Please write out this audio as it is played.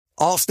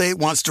Allstate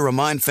wants to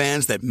remind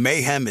fans that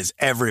mayhem is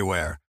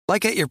everywhere,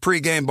 like at your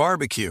pregame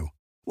barbecue.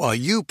 While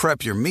you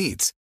prep your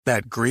meats,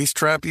 that grease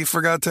trap you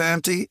forgot to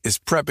empty is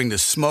prepping to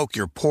smoke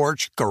your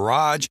porch,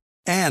 garage,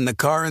 and the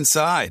car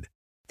inside.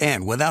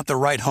 And without the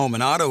right home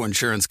and auto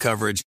insurance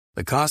coverage,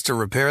 the cost to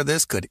repair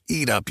this could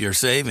eat up your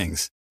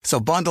savings. So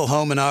bundle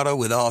home and auto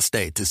with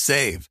Allstate to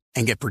save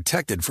and get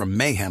protected from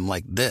mayhem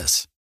like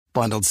this.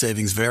 Bundled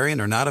savings vary and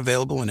are not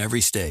available in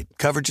every state.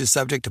 Coverage is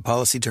subject to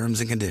policy terms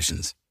and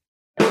conditions.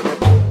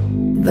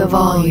 The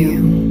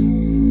volume.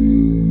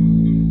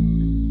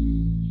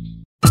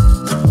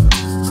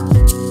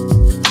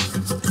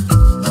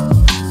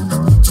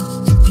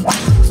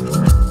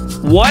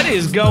 What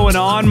is going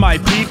on, my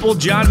people?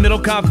 John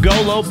Middlecoff,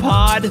 GoLow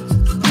Pod.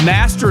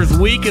 Masters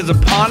Week is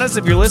upon us.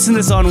 If you're listening to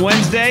this on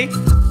Wednesday,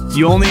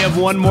 you only have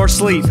one more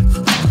sleep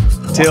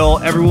till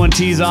everyone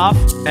tees off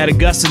at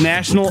Augusta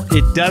National.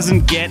 It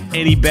doesn't get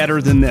any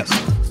better than this.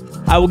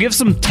 I will give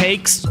some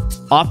takes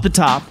off the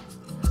top.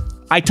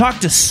 I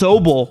talked to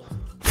Sobel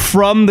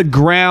from the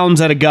grounds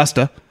at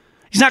Augusta.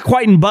 He's not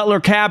quite in Butler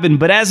Cabin,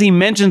 but as he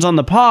mentions on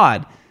the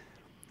pod,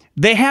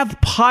 they have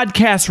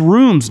podcast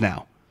rooms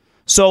now.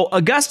 So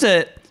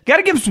Augusta, got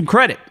to give them some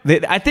credit.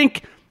 I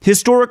think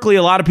historically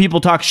a lot of people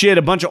talk shit,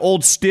 a bunch of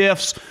old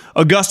stiffs,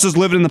 Augusta's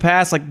lived in the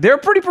past. Like, they're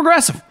pretty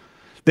progressive.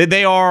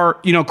 They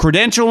are,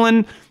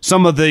 credentialing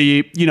some of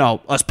the,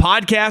 us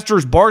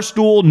podcasters,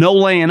 Barstool, No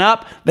Laying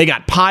Up. They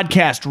got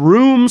podcast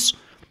rooms.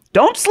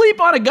 Don't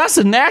sleep on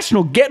Augusta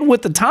National, getting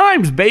with the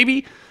times,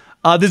 baby.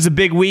 This is a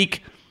big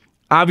week.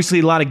 Obviously,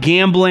 a lot of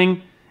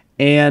gambling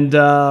and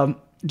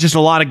just a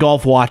lot of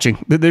golf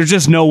watching. There's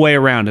just no way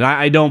around it.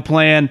 I don't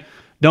plan.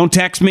 Don't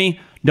text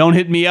me. Don't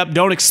hit me up.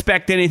 Don't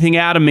expect anything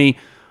out of me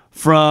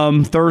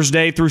from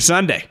Thursday through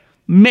Sunday.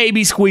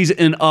 Maybe squeeze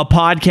in a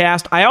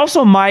podcast. I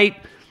also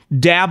might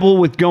dabble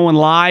with going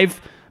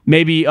live,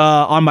 maybe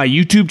on my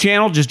YouTube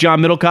channel, just John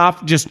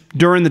Middlecoff, just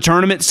during the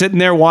tournament, sitting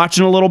there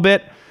watching a little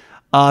bit.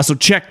 So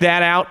check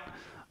that out.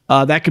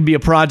 That could be a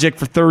project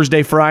for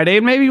Thursday, Friday,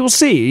 and maybe we'll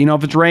see,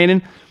 if it's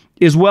raining.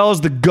 As well as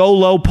the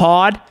GoLow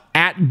Pod,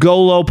 at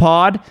GoLow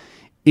Pod,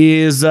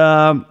 is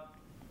the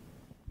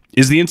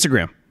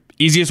Instagram.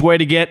 Easiest way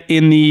to get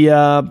in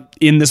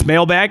this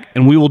mailbag,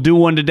 and we will do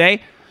one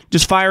today.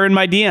 Just fire in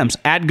my DMs,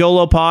 at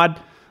GoLow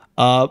Pod.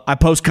 I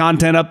post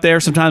content up there,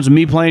 sometimes of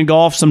me playing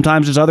golf,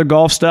 sometimes there's other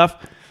golf stuff.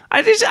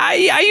 I use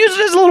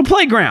it as a little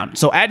playground.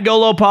 So at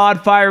GoLow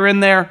Pod, fire in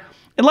there,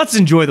 and let's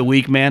enjoy the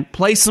week, man.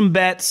 Play some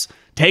bets,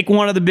 take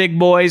one of the big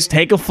boys,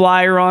 take a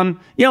flyer on,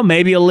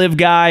 maybe a live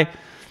guy,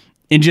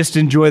 and just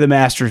enjoy the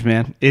Masters,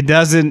 man. It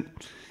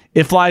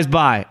flies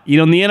by.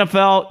 In the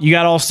NFL, you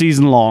got all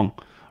season long,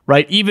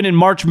 right? Even in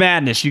March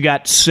Madness, you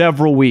got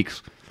several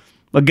weeks.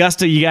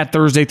 Augusta, you got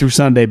Thursday through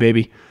Sunday,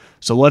 baby.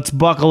 So let's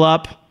buckle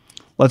up.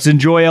 Let's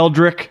enjoy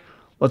Eldrick.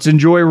 Let's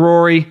enjoy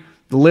Rory,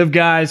 the live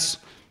guys,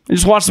 and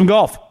just watch some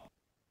golf.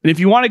 And if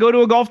you want to go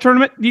to a golf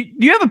tournament, do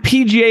you have a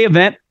PGA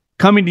event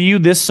coming to you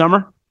this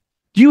summer?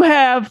 Do you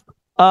have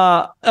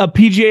a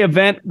PGA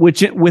event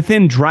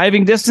within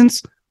driving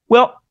distance?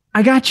 Well,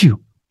 I got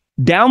you.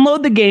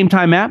 Download the Game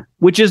Time app,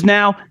 which is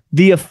now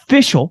the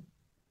official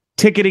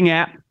ticketing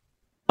app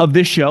of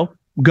this show,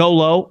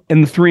 GoLow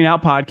and the 3 and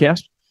Out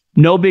podcast.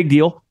 No big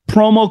deal.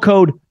 Promo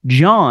code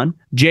JOHN,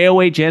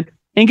 JOHN,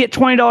 and get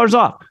 $20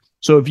 off.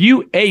 So if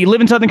you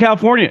live in Southern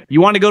California,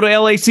 you want to go to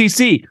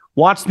LACC,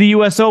 watch the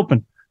U.S.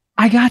 Open,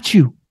 I got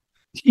you.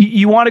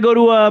 You want to go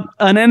to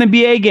an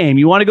NBA game,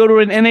 you want to go to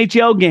an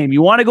NHL game,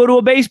 you want to go to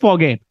a baseball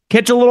game,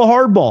 catch a little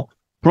hardball.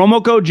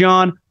 Promo code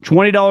JOHN,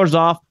 $20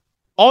 off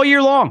all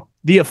year long.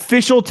 The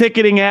official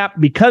ticketing app,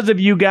 because of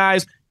you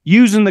guys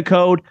using the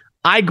code.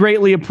 I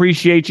greatly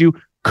appreciate you.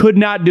 Could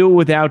not do it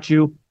without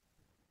you.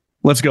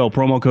 Let's go.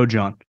 Promo code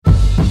John.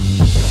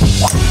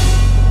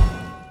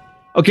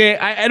 Okay,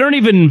 I don't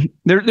even...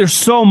 There's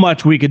so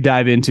much we could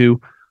dive into.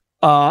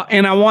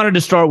 And I wanted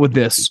to start with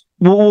this.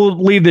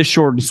 We'll leave this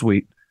short and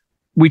sweet.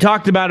 We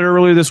talked about it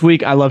earlier this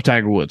week. I love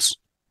Tiger Woods.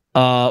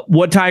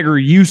 What Tiger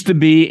used to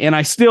be, and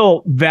I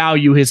still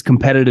value his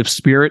competitive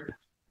spirit.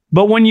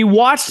 But when you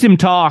watched him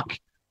talk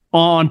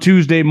on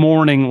Tuesday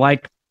morning,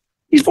 like,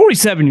 he's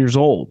 47 years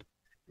old.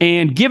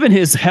 And given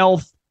his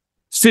health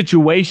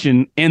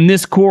situation and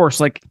this course,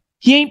 like,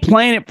 he ain't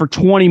playing it for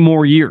 20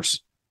 more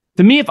years.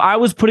 To me, if I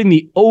was putting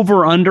the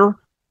over-under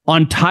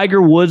on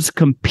Tiger Woods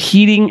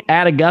competing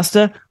at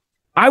Augusta,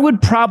 I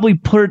would probably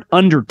put it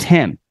under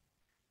 10.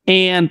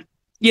 And,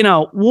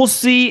 we'll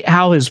see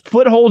how his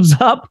foot holds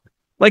up.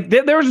 Like,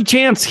 there's a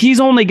chance he's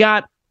only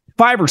got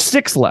 5 or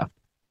 6 left.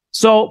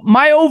 So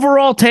my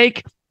overall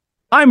take,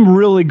 I'm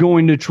really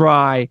going to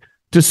try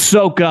to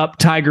soak up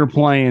Tiger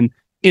playing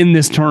in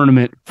this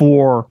tournament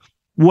for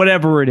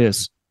whatever it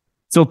is.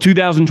 So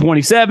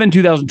 2027,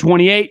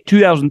 2028,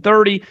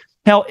 2030,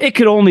 hell, it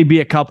could only be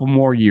a couple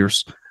more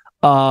years.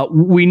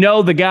 We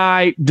know the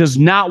guy does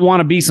not want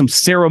to be some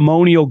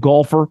ceremonial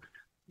golfer.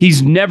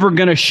 He's never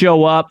going to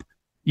show up,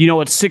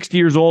 at 60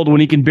 years old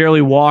when he can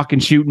barely walk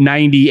and shoot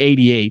 90,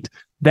 88.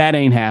 That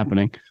ain't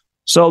happening.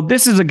 So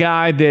this is a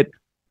guy that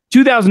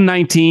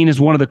 2019 is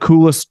one of the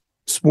coolest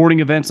sporting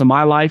events of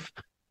my life.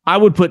 I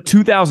would put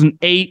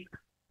 2008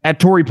 at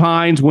Torrey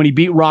Pines when he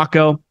beat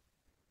Rocco.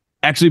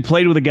 Actually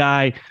played with a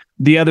guy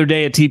the other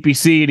day at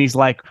TPC, and he's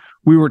like,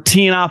 we were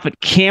teeing off at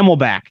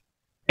Camelback,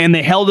 and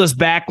they held us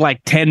back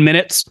like 10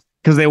 minutes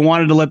because they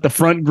wanted to let the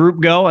front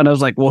group go. And I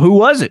was like, well, who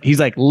was it? He's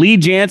like, Lee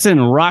Jansen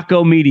and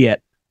Rocco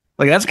Mediet.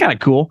 Like, that's kind of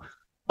cool.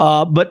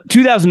 But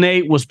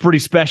 2008 was pretty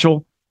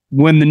special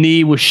when the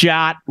knee was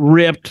shot,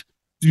 ripped.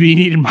 He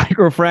needed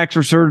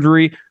microfracture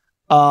surgery.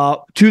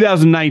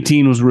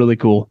 2019 was really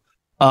cool.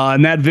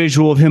 And that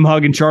visual of him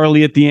hugging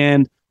Charlie at the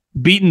end,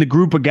 beating the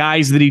group of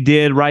guys that he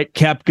did, right?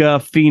 Koepka,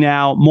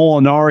 Finau,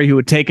 Molinari, who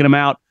had taken him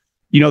out,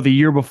 the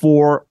year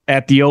before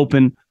at the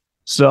Open.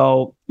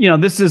 So,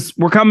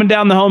 we're coming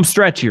down the home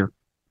stretch here.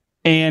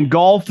 And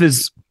golf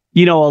is, a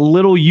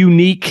little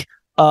unique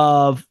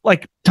of,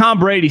 like, Tom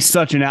Brady's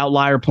such an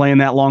outlier playing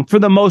that long. For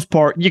the most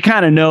part, you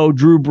kind of know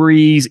Drew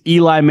Brees,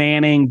 Eli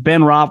Manning,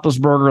 Ben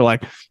Roethlisberger,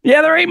 like,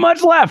 yeah, there ain't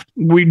much left.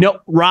 We know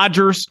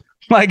Rodgers,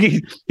 like,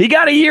 he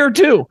got a year or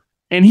two,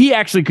 and he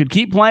actually could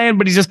keep playing,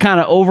 but he's just kind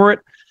of over it.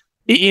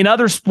 In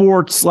other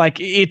sports, like,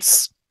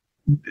 it's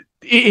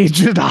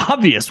just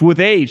obvious with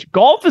age.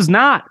 Golf is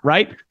not,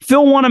 right?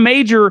 Phil won a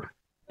major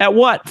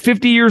at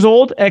 50 years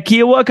old at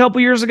Kiowa a couple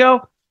years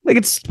ago? Like,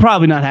 it's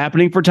probably not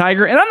happening for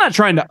Tiger. And I'm not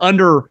trying to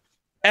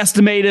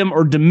underestimate him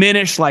or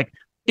diminish, like,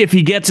 if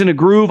he gets in a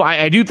groove.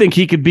 I do think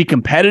he could be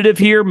competitive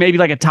here, maybe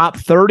like a top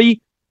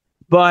 30,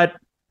 but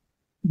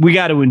we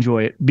got to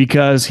enjoy it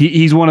because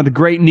he's one of the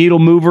great needle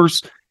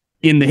movers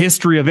in the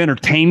history of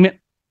entertainment.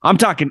 I'm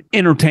talking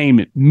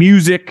entertainment,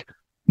 music,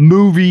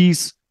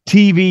 movies,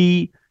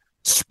 TV,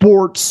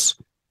 sports.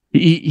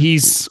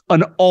 He's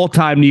an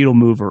all-time needle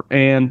mover,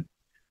 and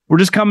we're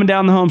just coming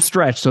down the home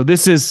stretch. So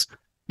this is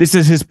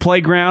his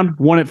playground.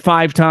 Won it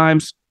 5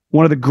 times.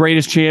 One of the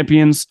greatest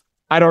champions.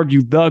 I'd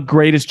argue the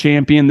greatest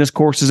champion this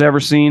course has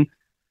ever seen.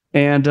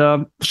 And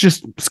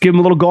let's give him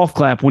a little golf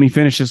clap when he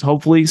finishes.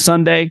 Hopefully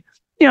Sunday,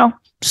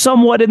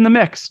 somewhat in the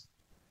mix.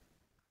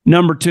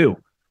 Number 2,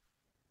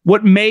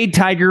 what made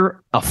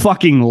Tiger a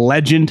fucking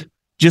legend,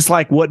 just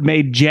like what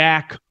made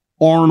Jack,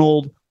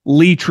 Arnold,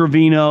 Lee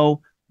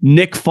Trevino,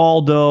 Nick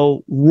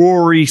Faldo,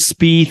 Rory,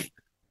 Spieth.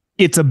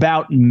 It's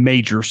about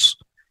majors.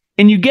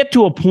 And you get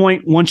to a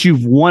point once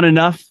you've won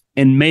enough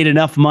and made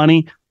enough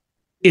money,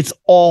 it's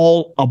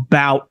all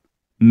about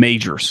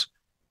majors.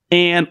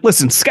 And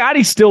listen,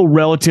 Scotty's still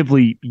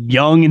relatively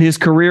young in his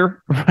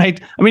career,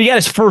 right? I mean, he got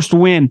his first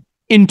win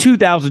in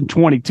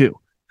 2022.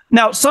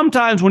 Now,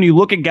 sometimes when you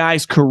look at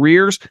guys'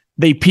 careers,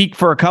 they peak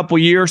for a couple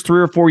years, 3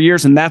 or 4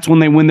 years, and that's when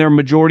they win their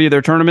majority of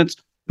their tournaments.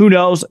 Who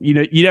knows?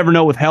 You never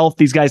know with health.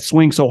 These guys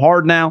swing so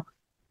hard now.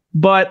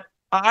 But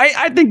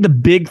I think the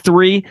big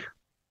 3,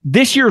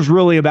 this year is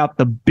really about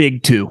the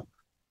big 2.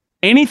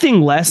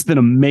 Anything less than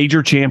a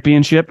major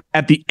championship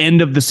at the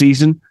end of the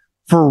season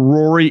for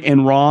Rory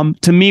and Rahm,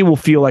 to me, will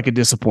feel like a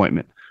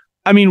disappointment.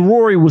 I mean,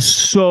 Rory was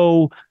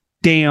so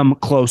damn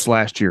close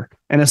last year.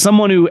 And as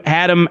someone who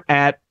had him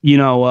at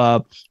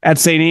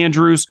St.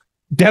 Andrews,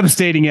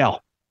 devastating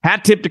L.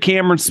 Hat tip to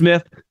Cameron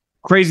Smith.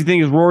 Crazy thing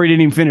is Rory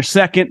didn't even finish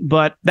second,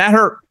 but that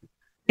hurt.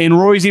 And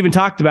Rory's even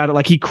talked about it,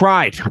 like he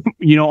cried,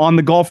 on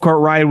the golf cart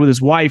ride with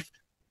his wife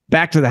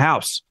back to the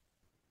house.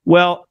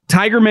 Well,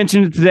 Tiger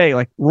mentioned it today,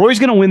 like Rory's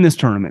going to win this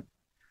tournament.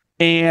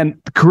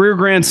 And the career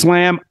Grand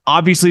Slam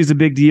obviously is a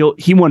big deal.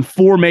 He won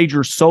 4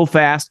 majors so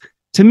fast.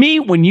 To me,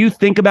 when you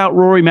think about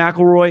Rory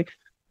McIlroy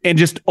and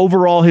just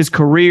overall his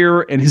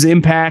career and his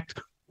impact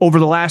over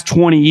the last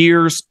 20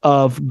 years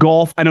of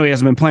golf, I know he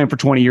hasn't been playing for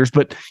 20 years,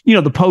 but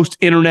the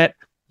post-internet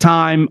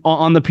time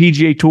on the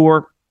PGA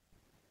Tour,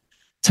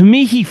 to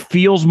me, he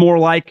feels more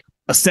like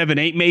a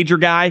 7-8 major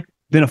guy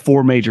than a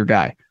 4 major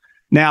guy.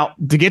 Now,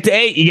 to get to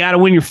 8, you got to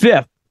win your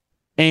 5th.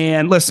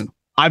 And listen,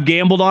 I've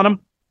gambled on him.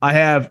 I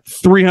have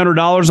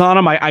 $300 on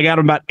him. I got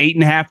him about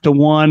 8.5 to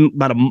 1,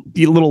 about a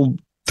little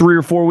 3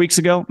 or 4 weeks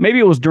ago. Maybe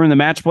it was during the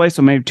match play,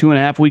 so maybe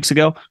 2.5 weeks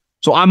ago.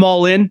 So I'm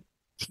all in.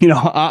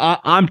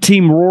 I'm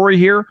Team Rory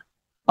here.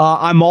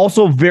 I'm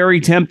also very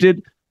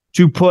tempted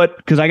to put,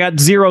 because I got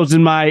zeros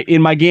in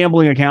my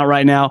gambling account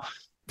right now,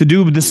 to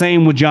do the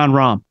same with Jon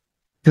Rahm.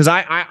 Because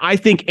I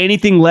think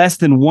anything less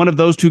than one of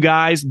those 2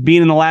 guys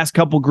being in the last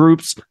couple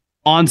groups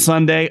on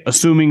Sunday,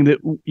 assuming that,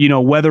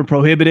 weather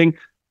prohibiting,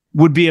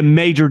 would be a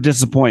major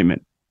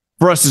disappointment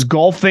for us as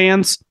golf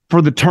fans,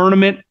 for the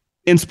tournament,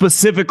 and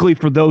specifically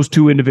for those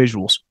 2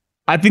 individuals.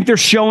 I think they're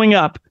showing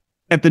up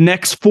at the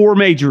next 4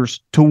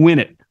 majors to win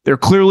it. They're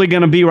clearly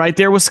going to be right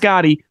there with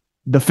Scotty,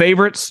 the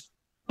favorites.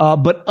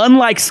 But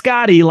unlike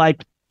Scotty, those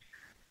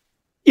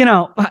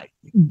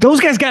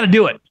guys got to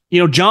do it.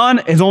 John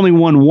has only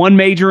won 1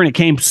 major, and it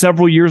came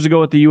several years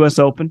ago at the U.S.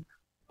 Open.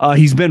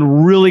 He's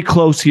been really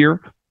close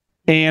here.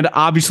 And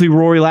obviously,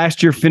 Rory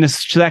last year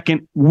finished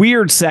second.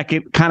 Weird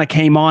second, kind of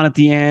came on at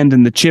the end,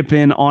 and the chip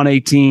in on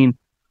 18.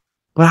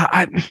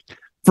 But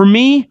for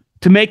me,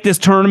 to make this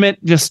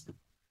tournament just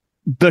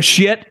the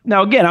shit.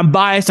 Now, again, I'm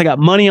biased. I got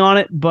money on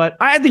it, but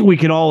I think we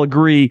can all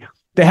agree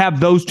to have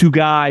those 2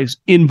 guys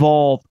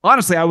involved.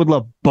 Honestly, I would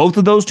love both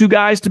of those 2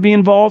 guys to be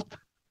involved.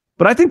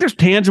 but I think there's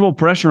tangible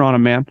pressure on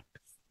him, man.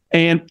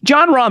 And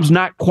Jon Rahm's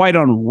not quite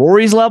on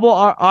Rory's level,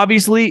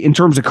 obviously, in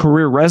terms of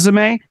career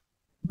resume,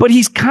 but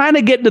he's kind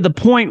of getting to the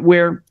point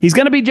where he's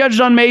going to be judged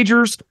on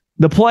majors,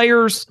 the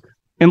players,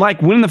 and like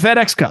winning the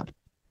FedEx Cup.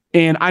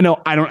 And I know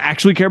I don't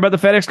actually care about the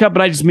FedEx Cup,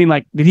 but I just mean,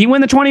 like, did he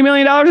win the $20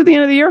 million at the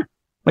end of the year?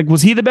 Like,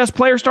 was he the best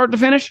player start to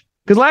finish?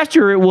 Because last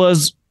year it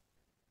was,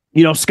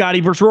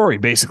 Scotty versus Rory,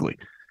 basically.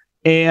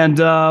 And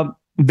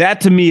that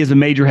to me is a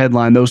major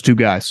headline, those two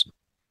guys,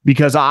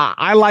 because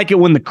I like it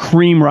when the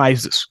cream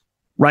rises,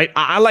 right?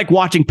 I like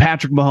watching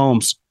Patrick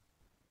Mahomes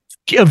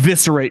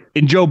eviscerate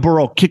and Joe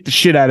Burrow kick the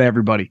shit out of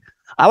everybody.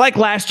 I like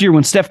last year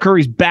when Steph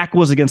Curry's back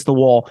was against the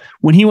wall,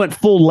 when he went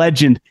full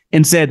legend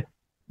and said,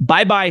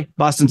 bye-bye,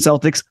 Boston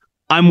Celtics,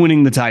 I'm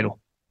winning the title.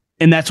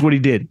 And that's what he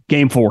did.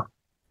 Game 4.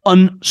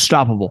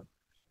 Unstoppable.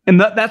 And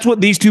that's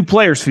what these two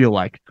players feel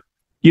like.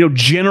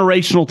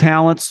 Generational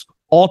talents,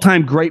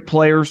 all-time great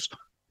players.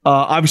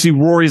 Obviously,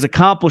 Rory's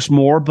accomplished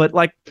more, but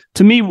like,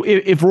 to me,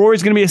 if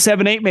Rory's going to be a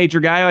 7-8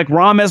 major guy, like,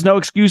 Rahm has no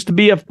excuse to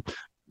be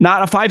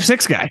not a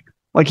 5-6 guy.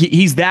 Like,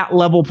 he's that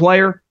level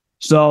player.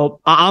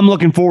 So I'm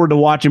looking forward to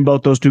watching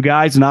both those two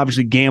guys and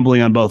obviously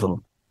gambling on both of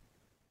them.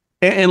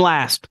 And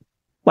last,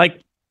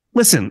 like,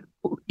 listen,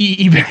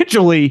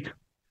 eventually,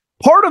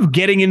 part of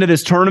getting into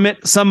this tournament,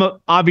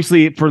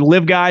 obviously for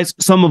live guys,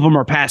 some of them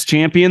are past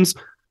champions,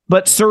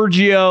 but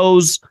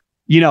Sergio's,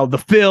 the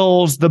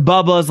Phils, the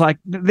Bubbas, like,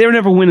 they're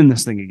never winning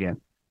this thing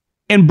again.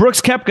 And Brooks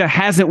Koepka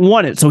hasn't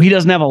won it, so he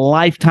doesn't have a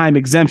lifetime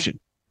exemption.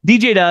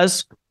 DJ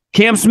does.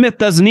 Cam Smith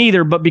doesn't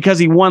either, but because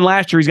he won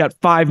last year, he's got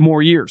 5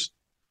 more years.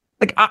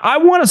 Like, I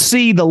want to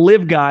see the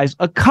live guys,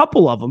 a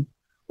couple of them,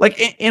 like,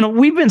 and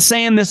we've been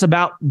saying this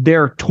about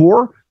their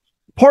tour.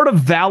 Part of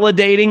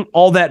validating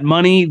all that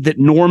money that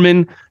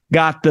Norman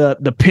got the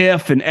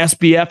PIF and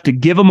SBF to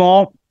give them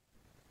all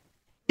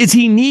is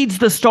he needs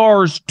the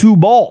stars to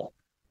ball.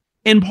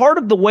 And part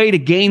of the way to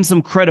gain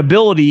some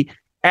credibility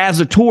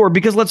as a tour,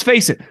 because let's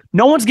face it,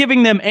 no one's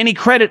giving them any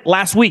credit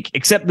last week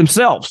except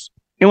themselves.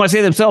 And when I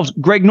say themselves,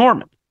 Greg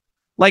Norman.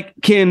 Like,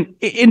 and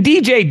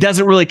DJ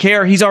doesn't really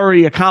care. He's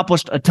already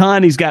accomplished a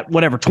ton. He's got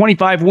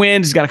 25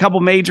 wins. He's got a couple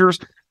majors.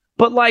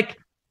 But like,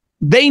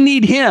 they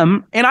need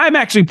him. And I'm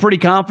actually pretty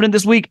confident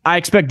this week. I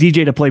expect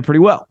DJ to play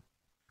pretty well.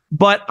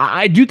 But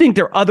I do think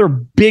there are other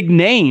big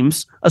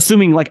names,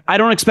 assuming, like, I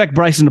don't expect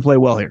Bryson to play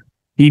well here.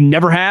 He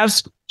never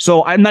has.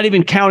 So I'm not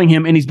even counting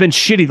him. And he's been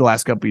shitty the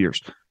last couple of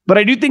years. But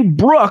I do think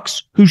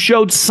Brooks, who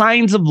showed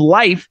signs of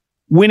life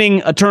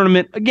winning a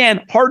tournament,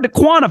 again, hard to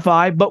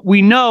quantify, but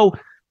we know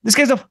this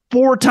guy's a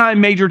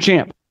 4-time major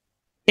champ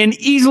and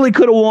easily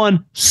could have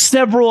won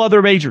several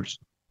other majors.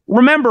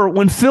 Remember,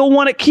 when Phil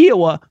won at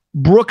Kiowa,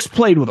 Brooks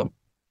played with him.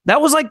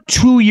 That was like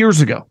 2 years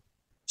ago.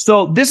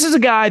 So this is a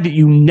guy that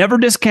you never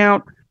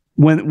discount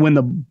when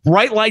the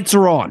bright lights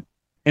are on.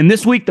 And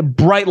this week, the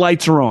bright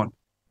lights are on.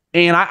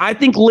 And I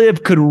think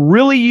Liv could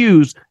really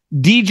use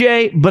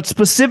DJ, but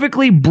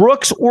specifically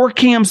Brooks or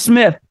Cam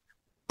Smith,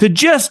 to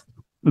just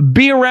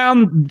be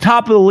around the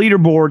top of the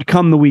leaderboard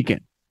come the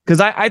weekend. Because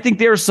I think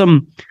there's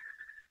some,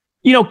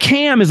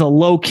 Cam is a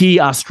low-key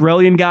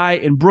Australian guy,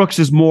 and Brooks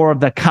is more of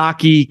the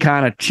cocky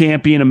kind of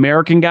champion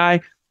American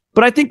guy.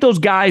 But I think those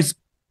guys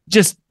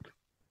just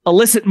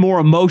elicit more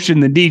emotion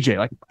than DJ.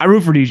 Like, I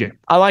root for DJ.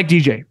 I like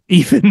DJ.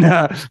 Even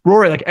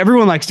Rory, like,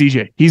 everyone likes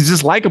DJ. He's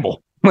just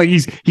likable. Like,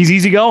 he's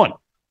easygoing.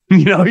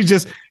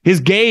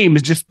 His game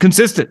is just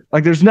consistent.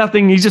 Like, there's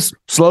nothing. He's just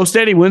slow,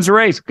 steady, wins the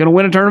race. Going to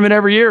win a tournament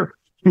every year.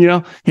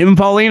 Him and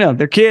Paulina,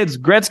 their kids,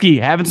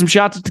 Gretzky, having some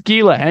shots of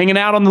tequila, hanging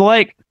out on the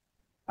lake.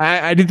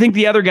 I do think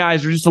the other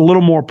guys are just a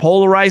little more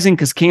polarizing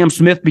because Cam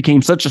Smith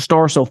became such a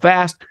star so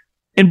fast.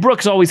 And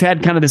Brooks always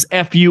had kind of this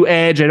FU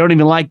edge. I don't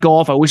even like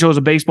golf. I wish I was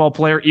a baseball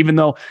player, even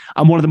though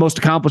I'm one of the most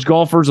accomplished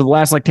golfers of the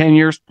last 10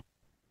 years.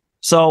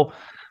 So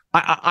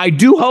I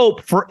do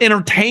hope for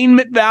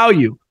entertainment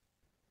value.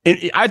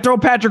 I throw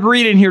Patrick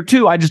Reed in here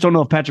too. I just don't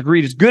know if Patrick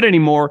Reed is good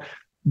anymore.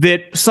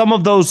 That some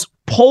of those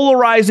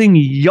polarizing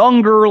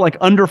younger, like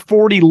under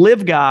 40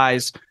 live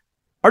guys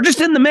are just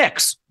in the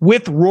mix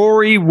with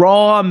Rory,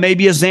 Rahm,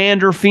 maybe a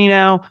Xander,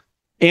 Finau.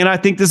 And I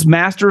think this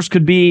Masters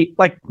could be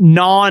like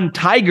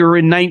non-Tiger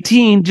in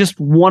 19, just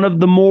one of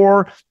the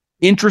more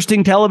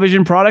interesting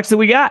television products that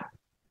we got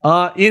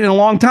in a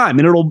long time.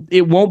 And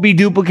it won't be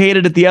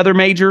duplicated at the other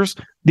majors.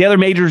 The other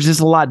majors is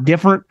a lot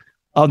different.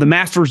 The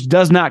Masters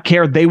does not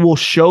care. They will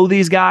show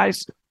these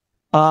guys.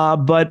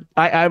 But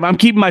I'm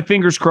keeping my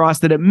fingers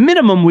crossed that at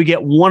minimum we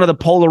get one of the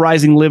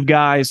polarizing live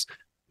guys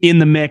in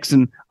the mix.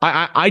 And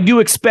I do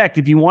expect,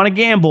 if you want to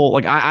gamble,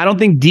 like, I don't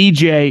think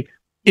DJ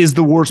is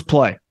the worst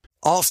play.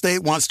 Allstate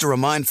wants to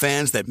remind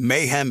fans that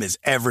mayhem is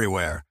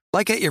everywhere,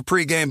 like at your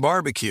pregame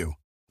barbecue.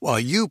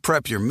 While you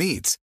prep your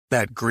meats,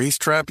 that grease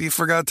trap you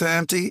forgot to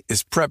empty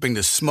is prepping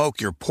to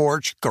smoke your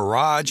porch,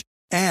 garage,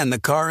 and the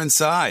car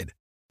inside.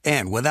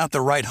 And without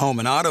the right home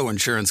and auto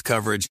insurance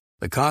coverage,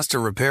 the cost to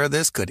repair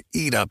this could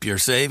eat up your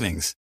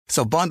savings.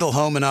 So bundle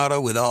home and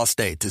auto with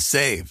Allstate to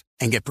save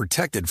and get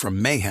protected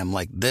from mayhem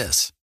like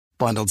this.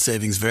 Bundled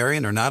savings vary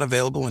and are not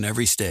available in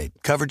every state.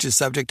 Coverage is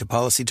subject to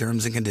policy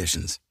terms and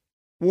conditions.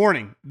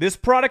 Warning, this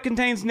product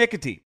contains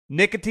nicotine.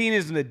 Nicotine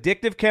is an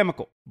addictive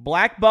chemical.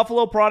 Black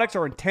Buffalo products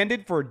are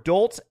intended for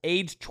adults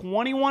aged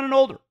 21 and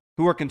older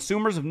who are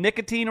consumers of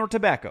nicotine or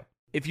tobacco.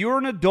 If you're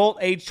an adult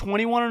aged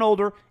 21 and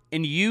older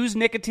and use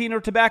nicotine or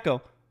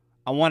tobacco,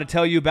 I want to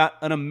tell you about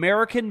an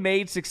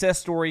American-made success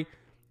story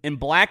in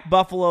Black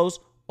Buffalo's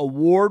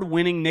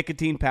award-winning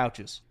nicotine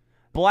pouches.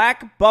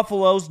 Black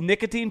Buffalo's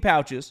nicotine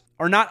pouches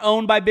are not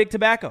owned by Big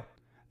Tobacco.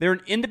 They're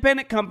an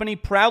independent company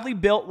proudly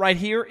built right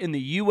here in the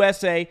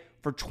USA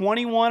for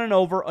 21 and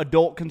over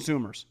adult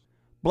consumers.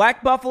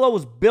 Black Buffalo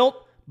was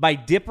built by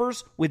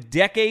dippers with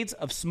decades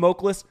of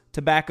smokeless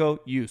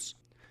tobacco use.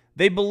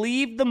 They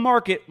believed the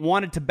market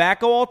wanted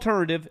tobacco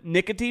alternative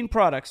nicotine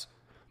products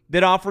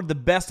that offered the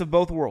best of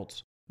both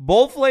worlds.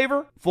 Bold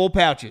flavor, full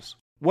pouches.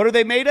 What are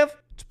they made of?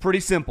 It's pretty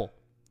simple.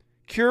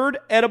 Cured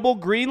edible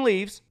green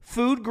leaves,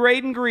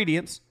 food-grade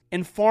ingredients,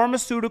 and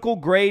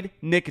pharmaceutical-grade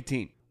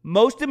nicotine.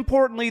 Most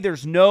importantly,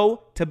 there's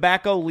no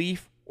tobacco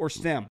leaf or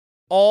stem.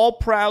 All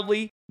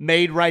proudly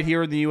made right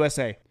here in the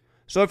USA.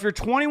 So if you're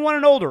 21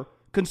 and older,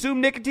 consume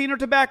nicotine or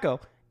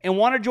tobacco, and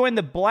want to join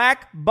the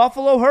Black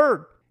Buffalo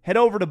herd, head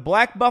over to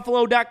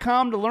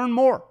blackbuffalo.com to learn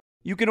more.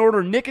 You can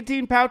order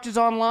nicotine pouches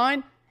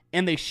online,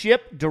 and they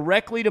ship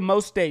directly to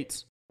most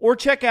states. Or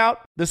check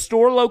out the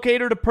store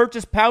locator to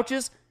purchase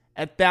pouches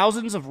at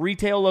thousands of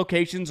retail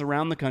locations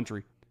around the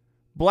country.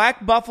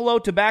 Black Buffalo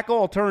Tobacco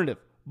Alternative.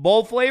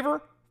 Bold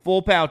flavor,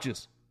 full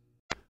pouches.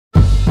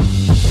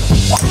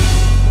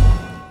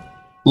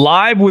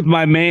 Live with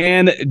my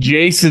man,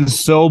 Jason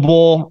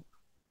Sobel,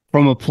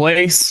 from a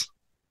place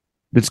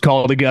that's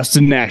called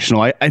Augusta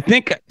National. I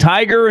think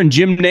Tiger and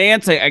Jim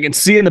Nance, I can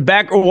see in the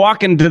back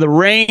walking to the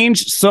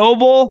range.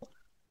 Sobel,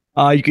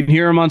 you can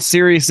hear him on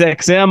Sirius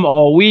XM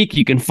all week.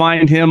 You can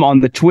find him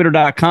on the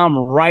twitter.com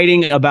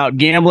writing about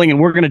gambling, and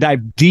we're going to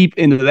dive deep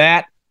into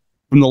that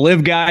from the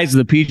Live guys to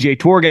the PGA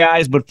Tour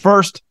guys. But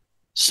first,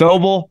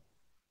 Sobel,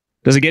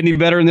 does it get any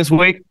better in this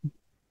week?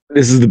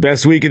 This is the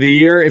best week of the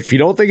year. If you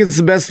don't think it's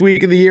the best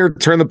week of the year,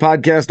 turn the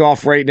podcast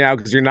off right now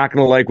because you're not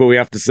going to like what we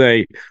have to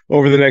say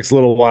over the next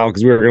little while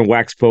because we're going to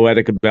wax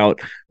poetic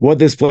about what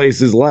this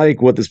place is like,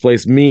 what this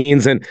place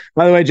means. And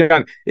by the way,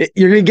 John,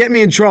 you're going to get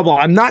me in trouble.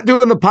 I'm not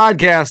doing the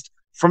podcast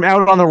from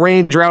out on the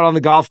range or out on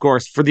the golf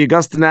course. For the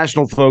Augusta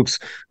National folks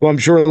who I'm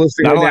sure are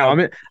listening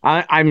right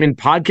now, I'm in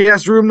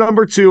podcast room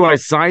number 2. I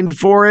signed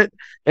for it.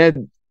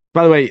 And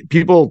by the way,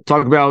 people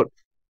talk about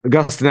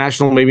Augusta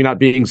National maybe not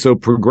being so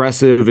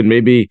progressive and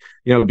maybe,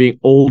 being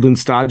old and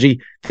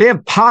stodgy. They have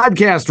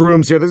podcast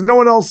rooms here. There's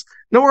nowhere else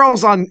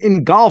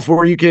in golf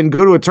where you can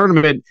go to a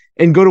tournament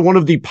and go to one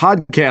of the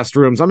podcast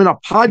rooms. I'm in a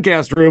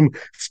podcast room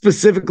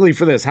specifically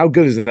for this. How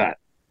good is that?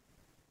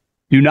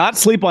 Do not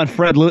sleep on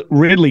Fred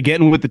Ridley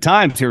getting with the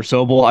times here,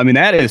 Sobel. I mean,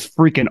 that is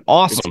freaking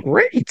awesome. It's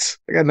great.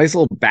 I got a nice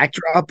little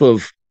backdrop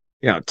of,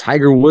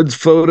 Tiger Woods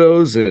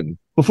photos. And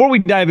before we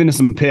dive into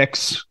some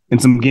picks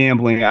and some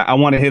gambling, I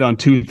want to hit on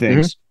two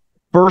things.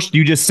 First,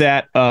 you just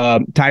sat.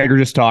 Tiger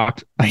just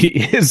talked.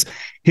 His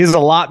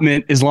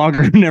allotment is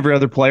longer than every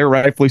other player,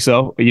 rightfully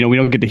so. We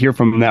don't get to hear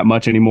from him that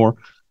much anymore.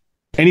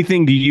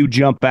 Anything do you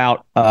jump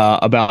out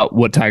about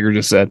what Tiger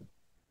just said?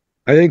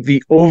 I think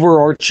the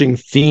overarching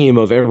theme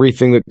of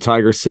everything that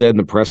Tiger said in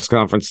the press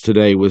conference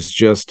today was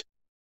just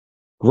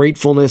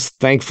gratefulness,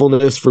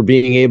 thankfulness for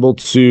being able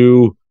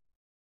to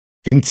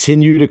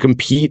continue to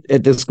compete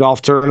at this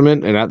golf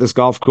tournament and at this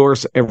golf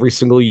course every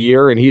single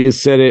year. And he has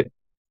said it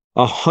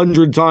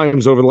 100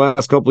 times over the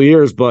last couple of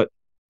years, but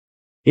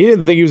he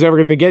didn't think he was ever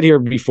going to get here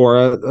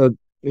before,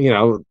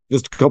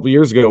 just a couple of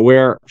years ago,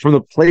 where from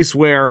the place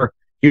where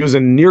he was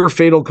in a near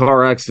fatal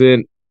car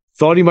accident,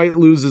 thought he might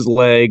lose his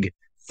leg,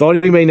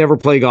 thought he may never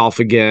play golf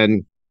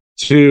again,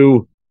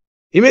 to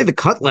he made the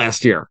cut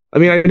last year. I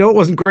mean, I know it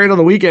wasn't great on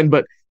the weekend,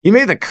 but he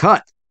made the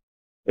cut.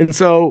 And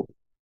so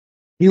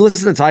you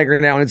listen to Tiger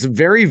now, and it's a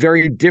very,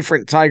 very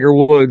different Tiger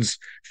Woods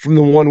from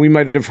the one we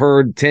might have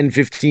heard 10,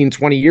 15,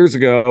 20 years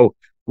ago,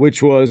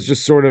 which was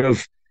just sort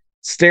of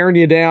staring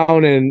you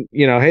down and,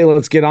 hey,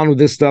 let's get on with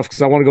this stuff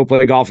because I want to go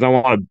play golf and I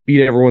want to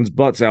beat everyone's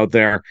butts out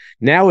there.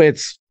 Now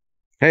it's,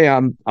 hey,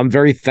 I'm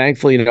very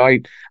thankful.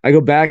 I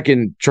go back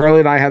and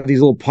Charlie and I have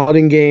these little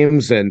putting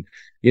games and,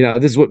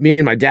 this is what me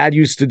and my dad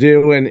used to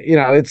do. And,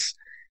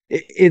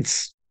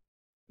 it's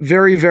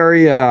very,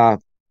 very, I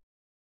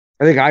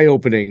think,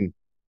 eye-opening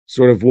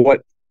sort of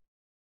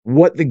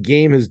what the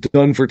game has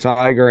done for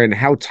Tiger and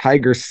how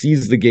Tiger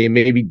sees the game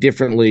maybe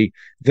differently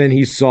than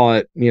he saw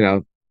it,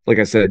 like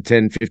I said,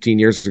 10, 15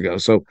 years ago.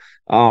 So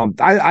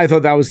I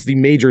thought that was the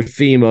major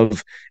theme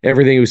of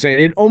everything he was saying.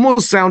 It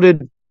almost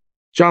sounded,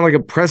 John, like a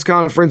press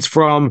conference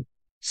from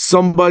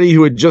somebody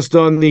who had just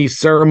done the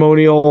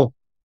ceremonial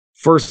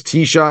first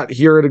tee shot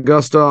here at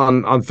Augusta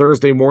on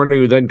Thursday morning,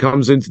 who then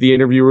comes into the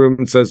interview room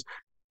and says,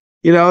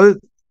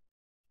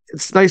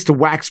 it's nice to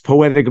wax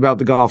poetic about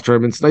the golf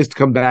tournament. It's nice to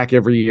come back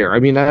every year. I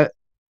mean, I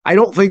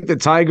don't think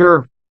that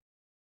Tiger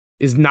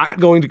is not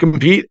going to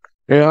compete.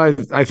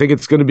 I think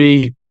it's could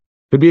be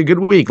a good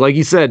week. Like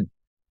he said,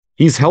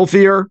 he's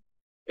healthier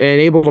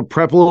and able to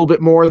prep a little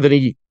bit more than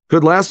he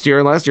could last year.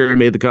 And last year he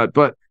made the cut.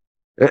 But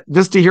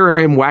just to hear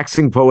him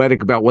waxing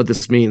poetic about what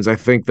this means, I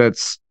think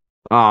that's,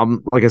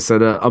 like I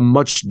said, a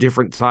much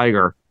different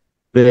Tiger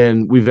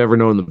than we've ever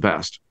known in the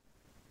past.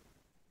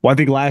 Well, I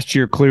think last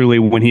year, clearly,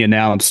 when he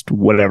announced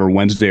whatever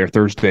Wednesday or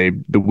Thursday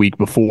the week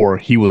before,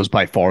 he was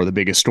by far the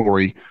biggest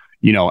story,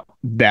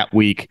 that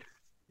week.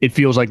 It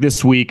feels like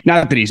this week,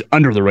 not that he's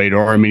under the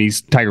radar. I mean,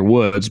 he's Tiger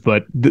Woods,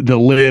 but the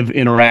live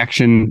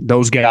interaction,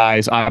 those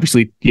guys,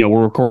 obviously,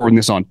 we're recording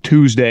this on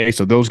Tuesday,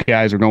 so those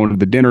guys are going to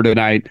the dinner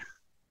tonight.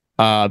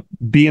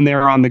 Being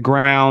there on the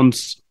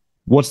grounds,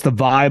 what's the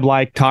vibe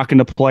like, talking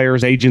to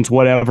players, agents,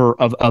 whatever,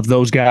 of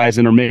those guys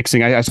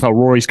intermixing? I saw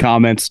Rory's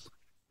comments.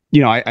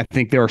 I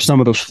think there are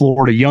some of those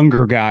Florida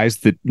younger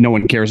guys that no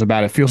one cares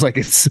about. It feels like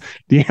it's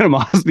the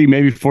animosity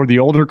maybe for the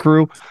older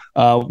crew.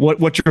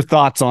 What's your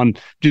thoughts on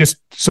just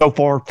so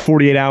far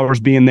 48 hours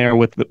being there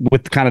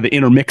with kind of the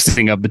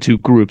intermixing of the two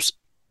groups?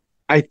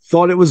 I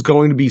thought it was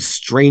going to be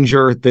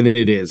stranger than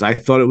it is. I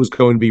thought it was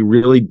going to be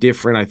really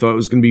different. I thought it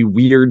was going to be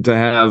weird to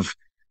have,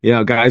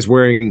 guys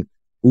wearing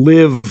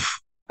live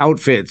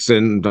outfits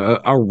and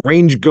a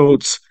range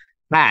goats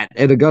hat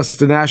at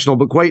Augusta National.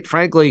 But quite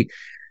frankly,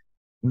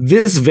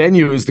 this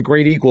venue is the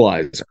great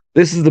equalizer.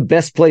 This is the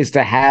best place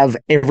to have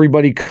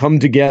everybody come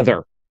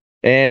together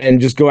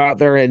and just go out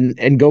there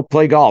and go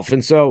play golf.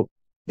 And so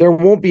there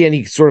won't be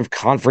any sort of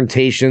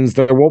confrontations.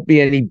 There won't be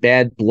any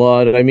bad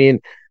blood. I mean,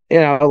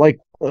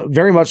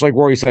 very much like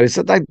Rory said, he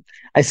said,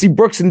 I see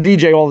Brooks and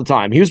DJ all the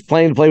time. He was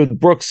playing to play with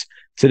Brooks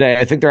today.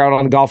 I think they're out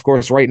on the golf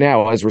course right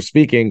now as we're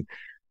speaking.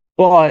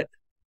 But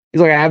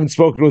he's like, I haven't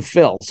spoken with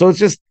Phil. So it's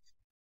just,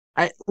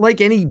 like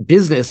any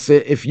business,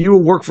 if you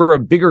work for a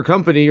bigger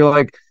company, you're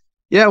like,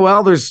 yeah,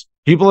 well, there's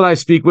people that I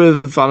speak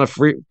with on a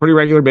pretty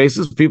regular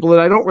basis, people that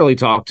I don't really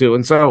talk to.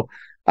 And so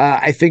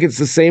I think it's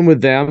the same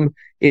with them.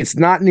 It's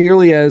not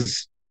nearly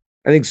as,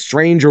 I think,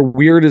 strange or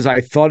weird as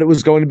I thought it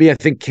was going to be. I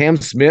think Cam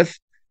Smith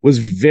was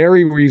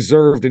very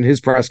reserved in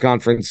his press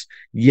conference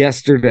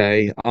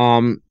yesterday.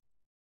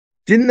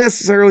 Didn't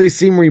necessarily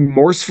seem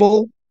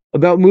remorseful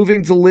about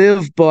moving to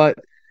live, but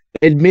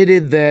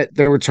admitted that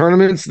there were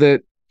tournaments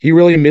that he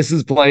really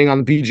misses playing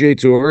on the PGA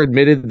Tour,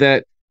 admitted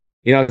that,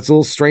 it's a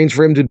little strange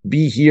for him to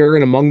be here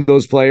and among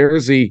those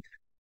players. He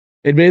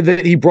admitted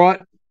that he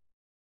brought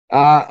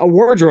a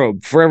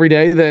wardrobe for every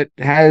day that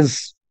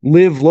has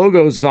live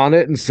logos on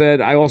it and said,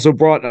 I also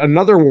brought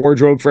another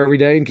wardrobe for every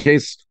day in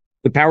case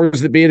the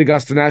powers that be at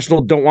Augusta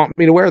National don't want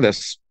me to wear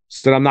this.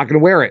 So I'm not going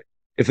to wear it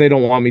if they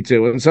don't want me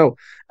to. And so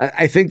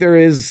I think there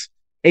is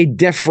a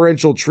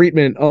deferential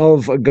treatment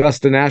of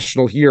Augusta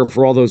National here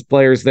for all those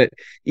players that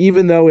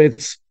even though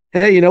it's,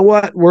 hey, you know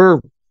what?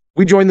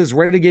 We joined this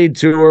Renegade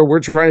Tour.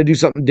 We're trying to do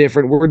something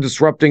different. We're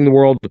disrupting the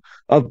world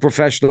of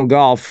professional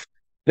golf.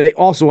 They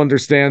also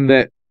understand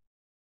that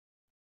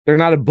they're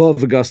not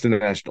above Augusta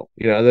National.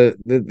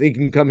 They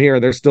can come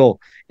here. They're still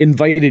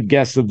invited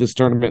guests of this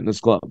tournament and this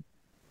club.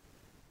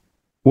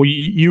 Well,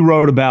 you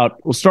wrote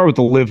about, we'll start with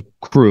the live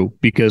crew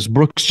because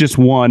Brooks just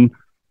won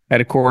at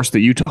a course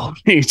that you told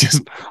me is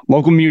just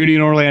local community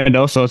in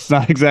Orlando. So it's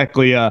not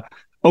exactly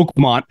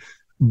Oakmont.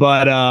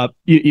 But,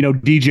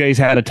 DJ's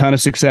had a ton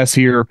of success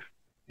here.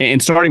 And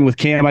starting with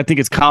Cam, I think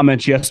his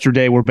comments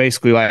yesterday were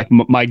basically like,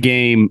 my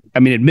game,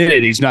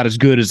 admitted he's not as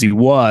good as he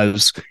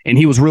was. And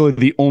he was really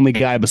the only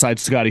guy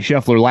besides Scotty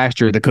Scheffler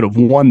last year that could have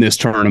won this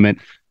tournament.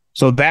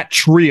 So that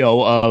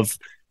trio of,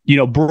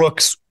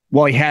 Brooks,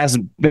 while he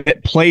hasn't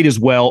played as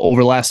well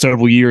over the last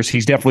several years,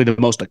 he's definitely the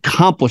most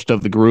accomplished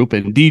of the group.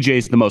 And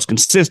DJ's the most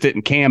consistent.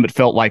 And Cam, it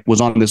felt like, was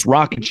on this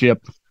rocket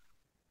ship.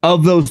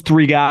 Of those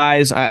three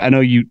guys, I know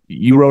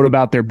you wrote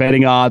about their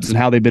betting odds and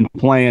how they've been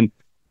playing.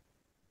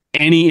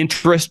 Any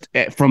interest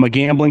from a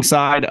gambling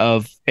side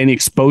of any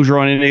exposure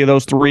on any of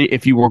those three?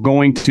 If you were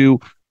going to,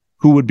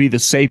 who would be the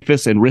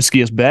safest and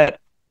riskiest bet?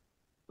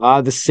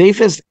 The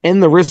safest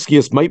and the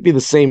riskiest might be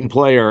the same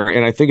player,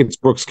 and I think it's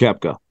Brooks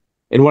Koepka.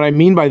 And what I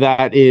mean by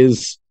that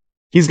is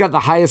he's got the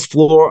highest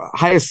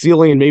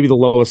ceiling, and maybe the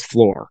lowest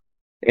floor.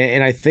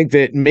 And I think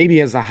that maybe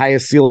has the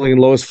highest ceiling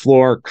and lowest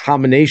floor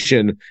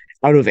combination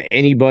out of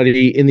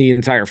anybody in the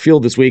entire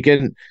field this week.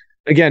 And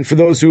again, for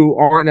those who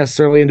aren't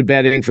necessarily into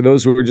betting, for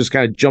those who are just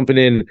kind of jumping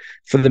in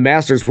for the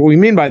Masters, what we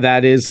mean by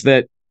that is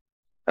that,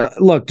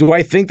 look, do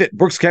I think that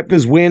Brooks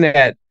Koepka's win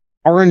at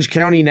Orange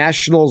County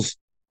Nationals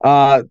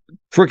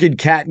Crooked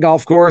Cat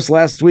Golf Course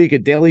last week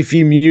at Daly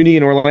Fee Muni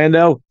in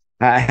Orlando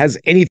has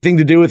anything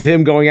to do with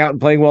him going out and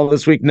playing well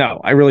this week?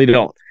 No, I really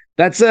don't.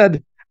 That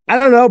said, I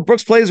don't know.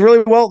 Brooks plays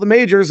really well at the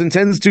majors and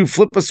tends to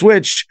flip a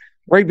switch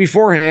right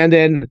beforehand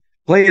and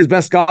play his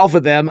best golf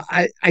with them.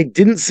 I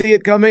didn't see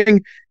it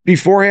coming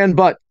beforehand,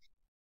 but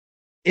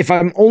if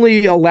I'm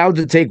only allowed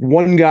to take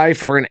one guy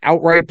for an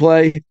outright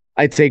play,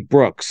 I take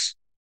Brooks.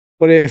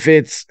 But if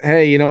it's,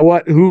 hey, you know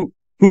what, who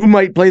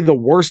might play the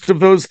worst of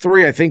those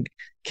three? I think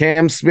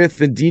Cam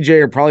Smith and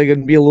DJ are probably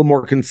going to be a little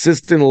more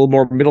consistent, a little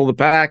more middle of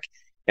the pack.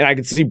 And I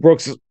could see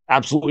Brooks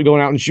absolutely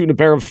going out and shooting a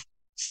pair of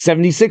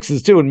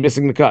 76s too and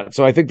missing the cut.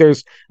 So I think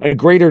there's a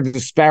greater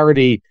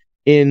disparity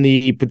in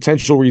the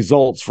potential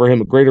results for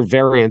him, a greater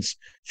variance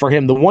for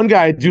him. The one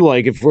guy I do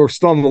like, if we're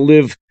still on the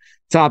live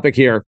topic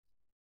here,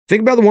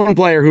 think about the one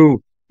player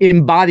who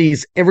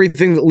embodies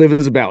everything that Liv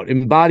is about,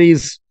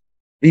 embodies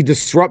the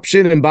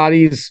disruption,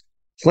 embodies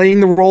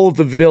playing the role of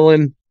the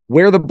villain,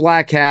 wear the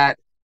black hat,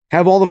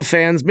 have all the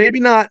fans,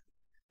 maybe not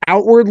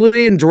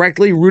outwardly and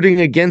directly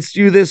rooting against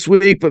you this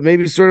week, but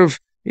maybe sort of,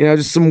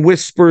 just some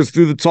whispers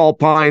through the tall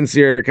pines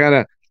here, kind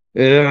of,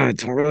 I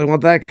don't really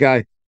want that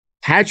guy.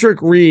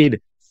 Patrick Reed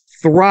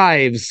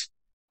thrives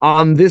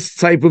on this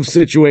type of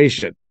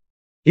situation.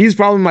 He's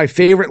probably my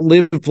favorite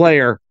Liv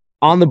player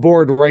on the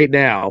board right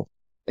now.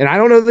 And I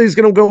don't know that he's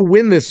going to go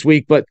win this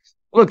week, but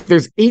look,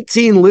 there's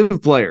 18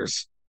 Liv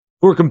players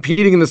who are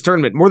competing in this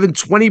tournament. More than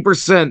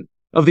 20%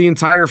 of the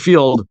entire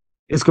field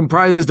is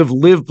comprised of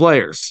Liv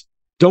players.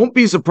 Don't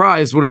be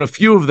surprised when a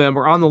few of them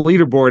are on the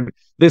leaderboard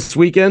this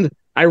weekend.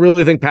 I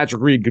really think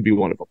Patrick Reed could be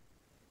one of them.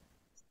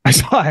 I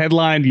saw a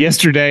headline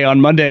yesterday on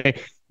Monday.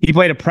 He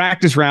played a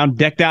practice round,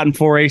 decked out in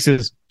 4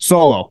 aces,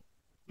 solo,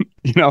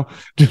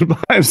 just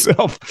by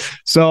himself.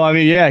 So, I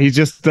mean, yeah, he's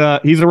just,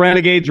 he's a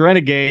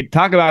renegade.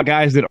 Talk about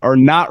guys that are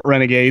not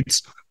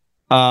renegades.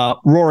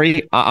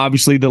 Rory,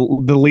 obviously the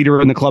leader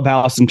in the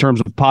clubhouse in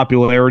terms of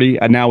popularity,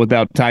 and now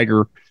without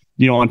Tiger,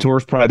 on tour,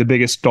 is probably the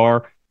biggest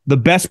star. The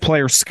best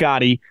player,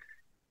 Scotty,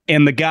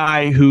 and the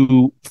guy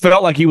who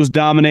felt like he was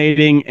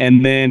dominating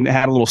and then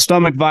had a little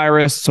stomach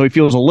virus, so he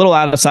feels a little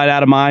out of sight,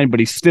 out of mind, but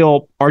he's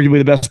still arguably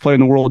the best player in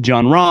the world,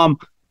 Jon Rahm.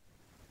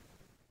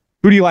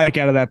 Who do you like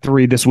out of that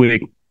 3 this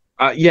week?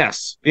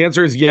 Yes. The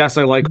answer is yes,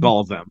 I like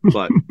all of them.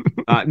 But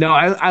no,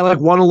 I like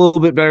one a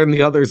little bit better than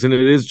the others, and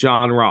it is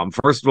Jon Rahm.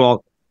 First of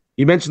all,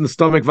 you mentioned the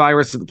stomach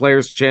virus at the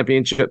Players'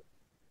 Championship.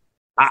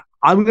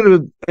 I'm going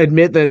to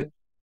admit that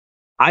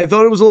I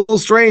thought it was a little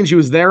strange. He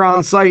was there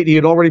on site. He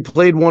had already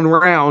played 1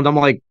 round. I'm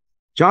like,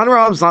 Jon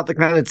Rahm's not the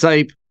kind of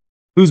type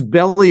whose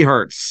belly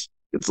hurts.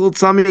 It's a little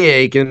tummy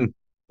ache and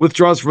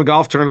withdraws from a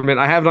golf tournament.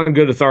 I have it on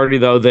good authority,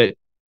 though, that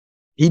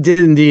he did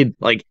indeed,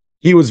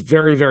 he was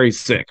very, very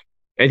sick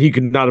and he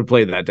could not have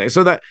played that day.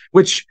 So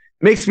which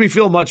makes me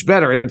feel much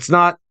better. It's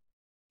not,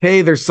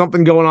 hey, there's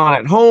something going on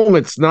at home.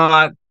 It's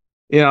not,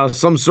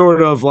 some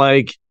sort of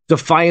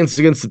defiance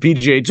against the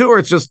PGA Tour.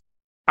 It's just,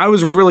 I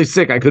was really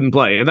sick. I couldn't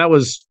play. And that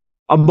was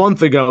a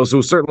month ago.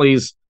 So certainly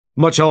he's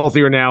much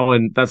healthier now,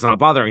 and that's not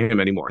bothering him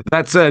anymore.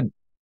 That said,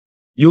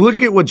 you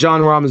look at what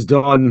Jon Rahm has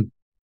done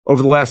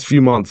over the last few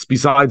months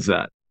besides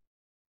that.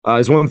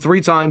 He's won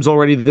 3 times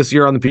already this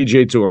year on the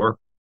PGA Tour.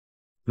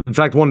 In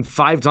fact, won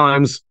 5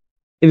 times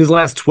in his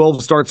last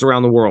 12 starts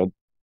around the world.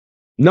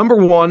 Number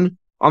 1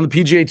 on the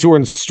PGA Tour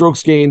in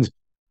strokes gained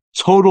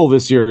total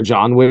this year,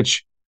 John,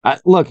 which,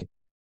 look,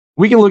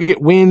 we can look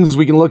at wins.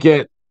 We can look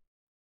at,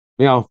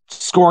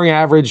 scoring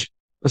average.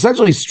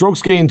 Essentially,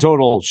 strokes gained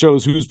total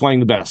shows who's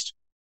playing the best.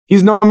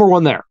 He's number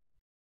 1 there.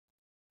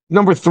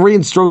 Number 3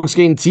 in strokes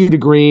gained tee to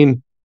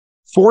green,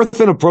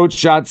 4th in approach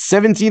shots,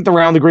 17th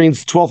around the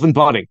greens, 12th in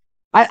putting.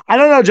 I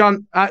don't know,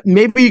 John.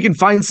 Maybe you can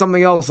find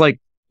something else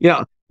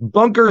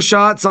bunker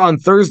shots on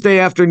Thursday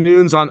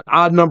afternoons on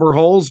odd number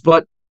holes,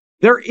 but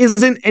there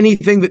isn't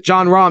anything that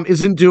Jon Rahm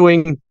isn't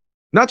doing,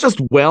 not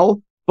just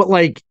well, but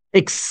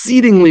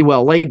exceedingly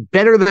well,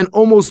 better than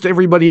almost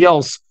everybody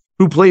else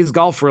who plays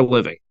golf for a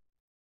living.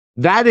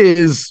 That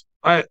is,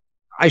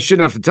 I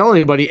shouldn't have to tell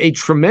anybody, a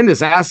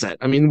tremendous asset.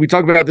 I mean, we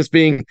talk about this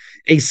being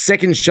a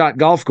second shot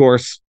golf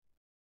course.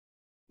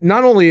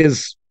 Not only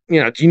is,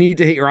 you need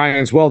to hit your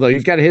irons well, though.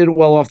 You've got to hit it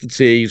well off the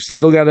tee. You've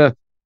still got to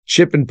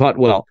chip and putt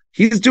well.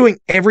 He's doing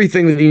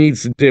everything that he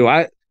needs to do.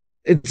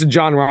 It's a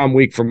Jon Rahm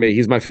week for me.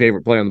 He's my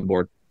favorite play on the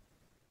board.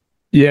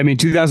 Yeah, I mean,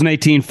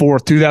 2018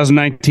 4th,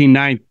 2019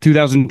 9th,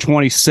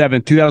 2020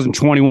 7th,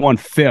 2021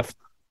 5th.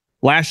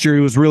 Last year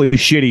he was really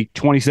shitty,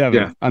 27th.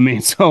 Yeah. I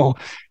mean, so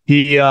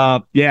he,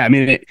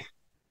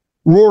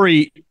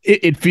 Rory,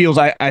 it feels,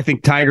 I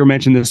think Tiger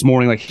mentioned this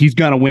morning, he's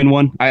going to win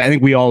one. I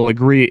think we all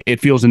agree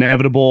it feels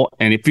inevitable,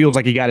 and it feels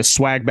like he got his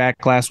swag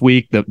back last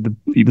week.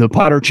 The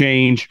putter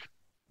change,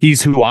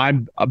 he's who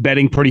I'm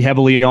betting pretty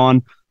heavily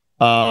on.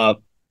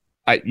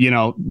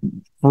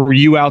 For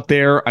you out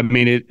there, I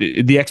mean,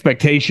 the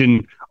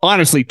expectation,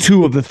 honestly,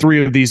 2 of the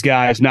 3 of these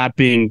guys not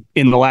being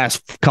in the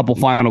last couple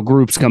final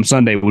groups come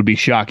Sunday would be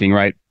shocking,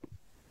 right?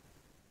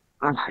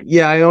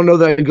 Yeah, I don't know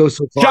that it goes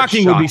so far.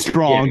 Shocking would be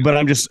strong, but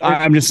I'm just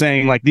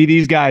saying,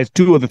 these guys,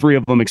 2 of the 3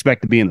 of them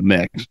expect to be in the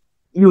mix.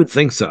 You would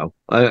think so.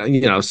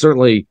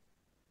 Certainly,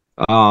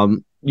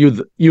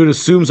 you'd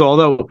assume so.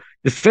 Although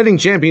defending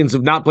champions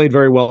have not played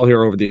very well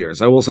here over the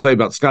years. I will say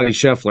about Scotty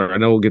Scheffler. I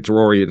know we'll get to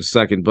Rory in a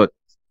second, but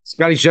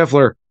Scotty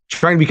Scheffler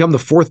trying to become the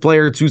 4th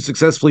player to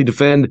successfully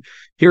defend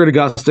here at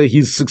Augusta.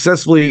 He's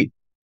successfully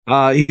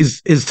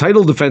his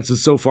title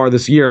defenses so far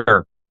this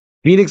year.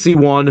 Phoenix he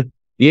won.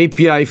 The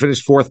API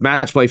finished 4th.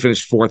 Match play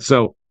finished 4th.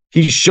 So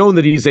he's shown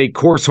that he's a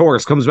course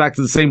horse, comes back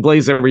to the same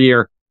place every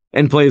year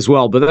and plays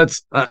well. But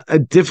that's a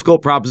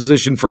difficult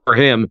proposition for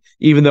him,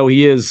 even though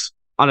he is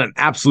on an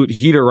absolute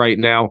heater right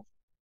now.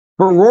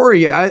 For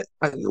Rory, I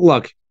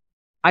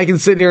can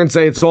sit here and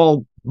say it's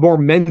all more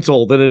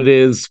mental than it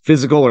is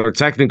physical or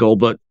technical,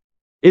 but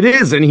it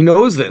is, and he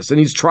knows this, and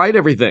he's tried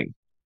everything.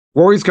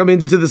 Rory's come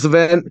into this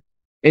event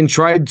and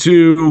tried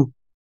to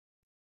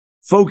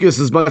focus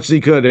as much as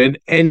he could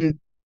and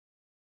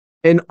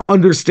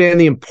understand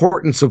the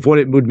importance of what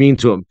it would mean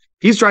to him.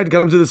 He's tried to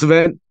come to this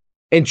event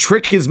and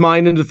trick his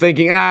mind into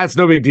thinking, it's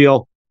no big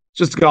deal. It's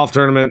just a golf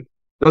tournament.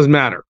 Doesn't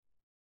matter.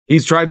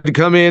 He's tried to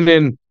come in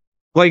and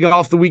play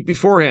golf the week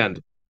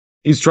beforehand.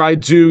 He's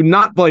tried to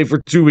not play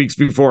for 2 weeks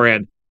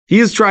beforehand. He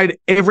has tried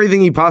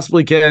everything he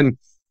possibly can.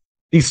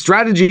 The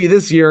strategy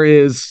this year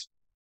is,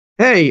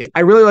 hey, I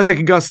really like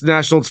Augusta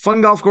National. It's a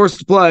fun golf course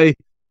to play.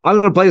 I'm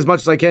going to play as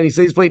much as I can. He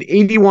says he's played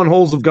 81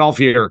 holes of golf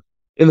here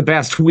in the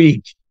past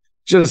week.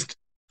 Just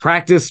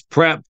practice,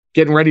 prep,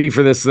 getting ready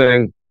for this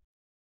thing.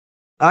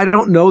 I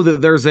don't know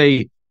that there's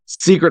a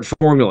secret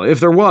formula. If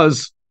there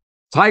was,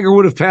 Tiger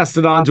would have passed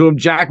it on to him.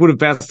 Jack would have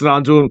passed it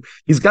on to him.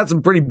 He's got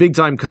some pretty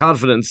big-time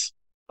confidence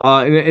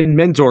and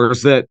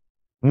mentors that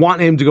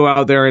want him to go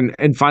out there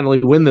and finally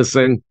win this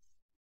thing.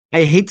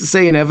 I hate to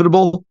say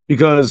inevitable,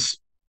 because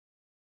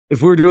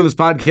if we were doing this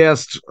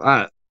podcast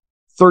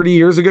 30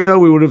 years ago,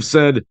 we would have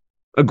said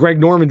a Greg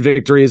Norman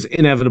victory is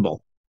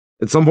inevitable.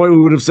 At some point, we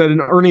would have said an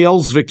Ernie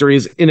Els victory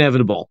is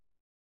inevitable.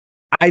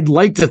 I'd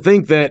like to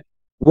think that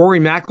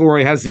Rory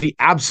McIlroy has the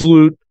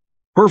absolute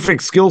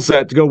perfect skill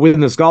set to go win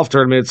this golf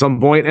tournament at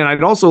some point. And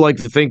I'd also like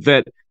to think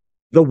that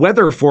the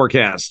weather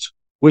forecast,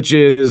 which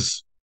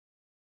is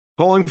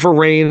calling for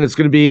rain, it's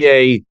going to be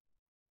a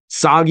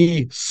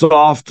soggy,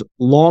 soft,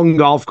 long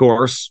golf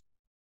course,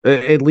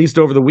 at least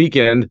over the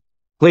weekend,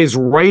 plays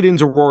right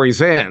into Rory's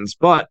hands.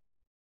 But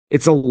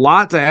it's a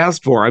lot to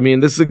ask for. I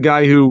mean, this is a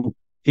guy who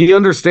he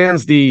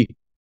understands the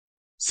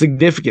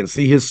significance,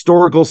 the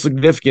historical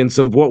significance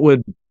of what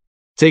would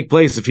take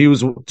place if he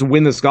was to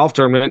win this golf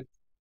tournament.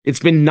 It's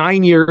been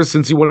 9 years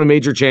since he won a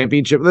major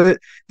championship.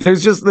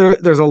 There's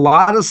a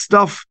lot of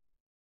stuff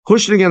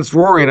pushing against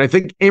Rory, and I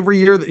think every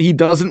year that he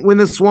doesn't win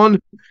this one,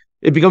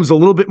 it becomes a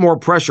little bit more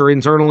pressure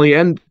internally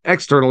and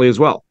externally as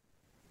well.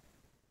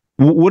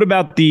 What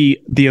about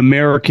the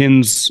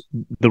Americans,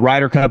 the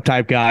Ryder Cup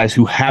type guys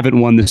who haven't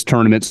won this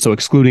tournament? So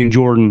excluding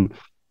Jordan,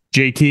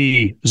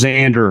 JT,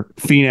 Xander,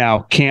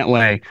 Finau,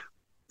 Cantlay,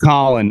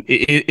 Colin,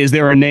 is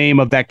there a name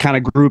of that kind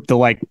of group, the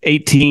like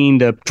 18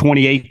 to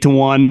 28 to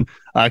 1?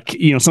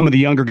 Some of the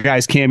younger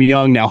guys, Cam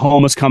Young, now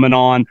Homa's coming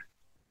on.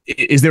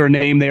 Is there a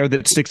name there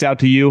that sticks out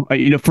to you?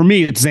 For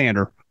me, it's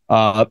Xander.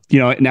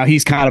 Now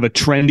he's kind of a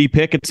trendy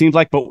pick, it seems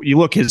like, but you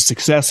look his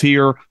success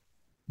here,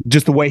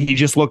 just the way he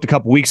just looked a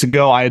couple weeks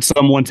ago. I had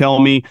someone tell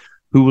me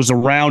who was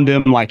around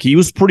him, like he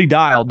was pretty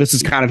dialed. This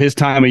is kind of his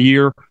time of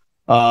year.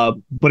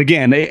 But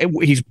again,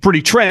 he's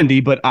pretty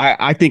trendy, but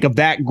I think of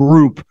that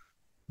group,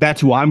 that's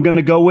who I'm going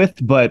to go with.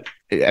 But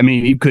I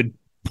mean, you could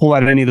pull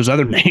out any of those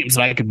other names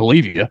and I could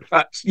believe you.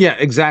 Yeah,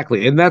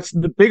 exactly. And that's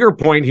the bigger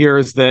point here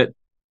is that,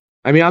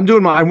 I mean, I'm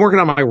working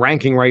on my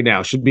ranking right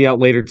now. Should be out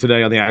later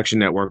today on the Action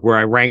Network, where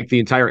I rank the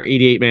entire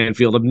 88-man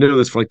field. I've been doing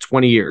this for like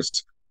 20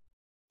 years.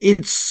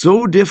 It's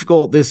so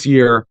difficult this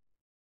year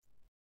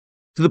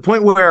to the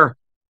point where,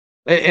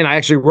 and I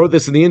actually wrote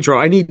this in the intro,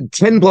 I need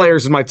 10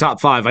 players in my top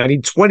 5. I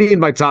need 20 in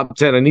my top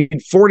 10. I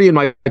need 40 in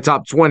my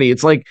top 20.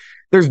 It's like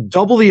there's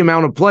double the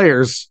amount of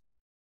players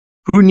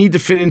who need to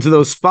fit into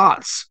those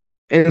spots.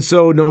 And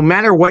so no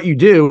matter what you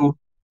do,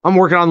 I'm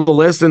working on the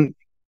list, and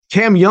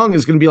Cam Young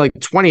is going to be like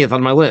 20th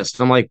on my list.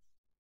 I'm like,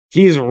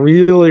 he's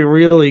really,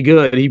 really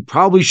good. He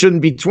probably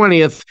shouldn't be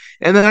 20th.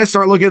 And then I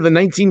start looking at the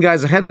 19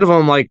 guys ahead of him.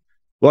 I'm like,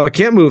 well, I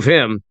can't move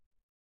him.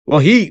 Well,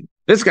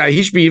 this guy,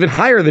 he should be even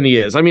higher than he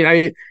is. I mean,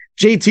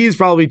 JT is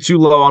probably too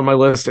low on my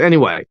list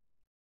anyway.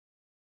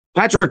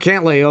 Patrick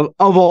Cantlay,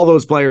 of all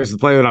those players, is the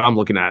player that I'm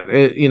looking at.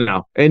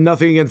 And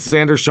nothing against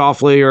Xander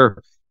Schauffele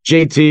or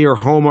JT or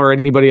Homa or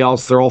anybody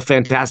else. They're all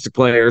fantastic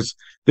players.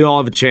 They all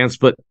have a chance.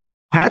 But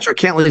Patrick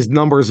Cantlay's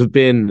numbers have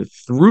been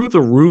through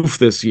the roof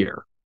this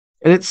year.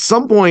 And at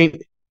some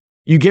point,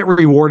 you get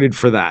rewarded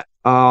for that.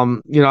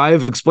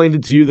 I've explained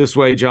it to you this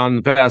way, John, in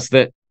the past,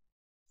 that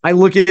I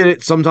look at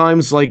it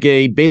sometimes like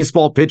a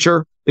baseball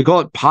pitcher. They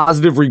call it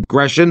positive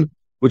regression,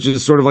 which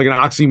is sort of like an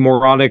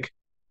oxymoronic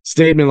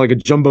statement, like a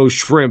jumbo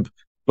shrimp.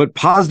 But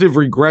positive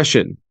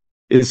regression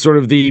is sort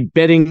of the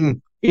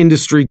betting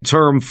industry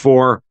term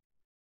for,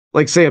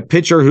 like, say, a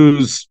pitcher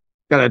who's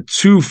got a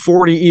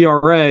 2.40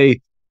 ERA,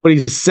 but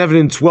he's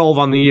 7-12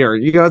 on the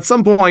year. At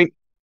some point,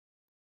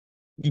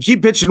 you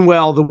keep pitching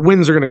well, the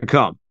wins are going to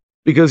come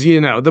because,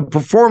 the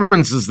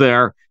performance is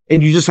there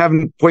and you just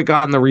haven't quite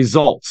gotten the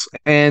results.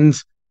 And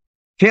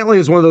Cantlay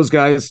is one of those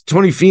guys.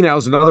 Tony Finau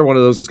is another one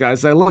of those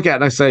guys that I look at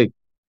and I say,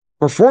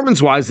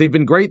 performance-wise, they've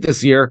been great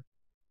this year.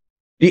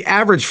 The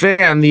average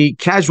fan, the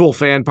casual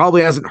fan,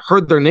 probably hasn't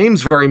heard their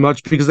names very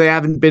much because they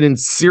haven't been in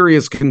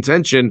serious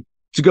contention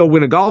to go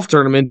win a golf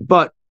tournament.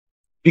 But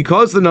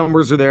because the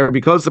numbers are there,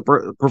 because the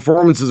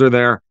performances are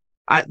there,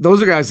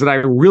 those are guys that I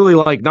really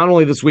like, not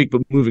only this week,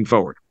 but moving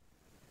forward.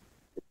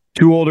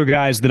 Two older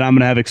guys that I'm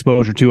going to have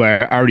exposure to.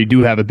 I already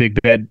do have a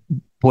big bet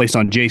placed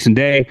on Jason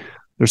Day.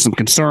 There's some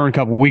concern a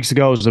couple of weeks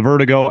ago. It was the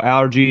vertigo,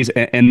 allergies.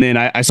 And then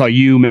I saw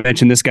you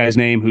mention this guy's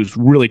name who's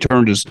really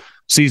turned his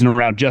season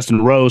around,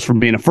 Justin Rose, from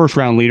being a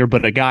first-round leader,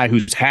 but a guy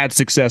who's had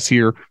success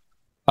here.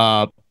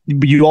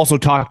 you also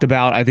talked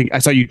about, I think I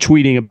saw you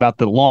tweeting about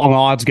the long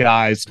odds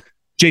guys.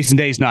 Jason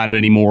Day's not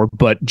anymore,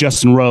 but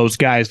Justin Rose,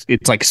 guys,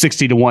 it's like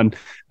 60-1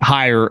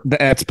 higher.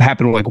 That's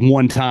happened like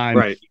one time,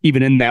 right,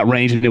 even in that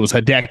range, and it was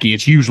Hideki.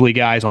 It's usually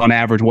guys on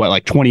average,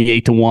 like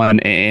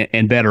 28-1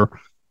 and better.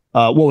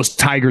 What was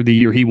Tiger the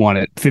year he won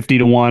it?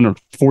 50-1 or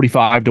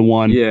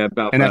 45-1? Yeah,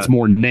 about and that. That's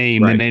more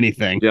name than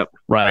anything. Yep.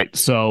 Right.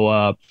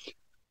 So,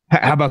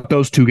 how about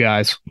those two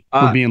guys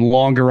for being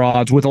longer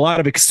odds with a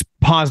lot of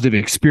positive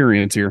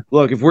experience here?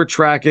 Look, if we're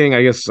tracking,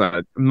 I guess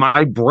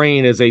my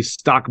brain is a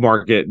stock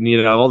market,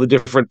 and all the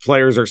different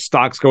players or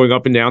stocks going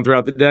up and down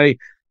throughout the day.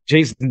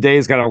 Jason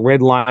Day's got a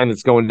red line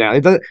that's going down.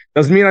 It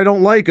doesn't mean I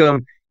don't like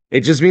him.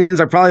 It just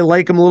means I probably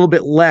like him a little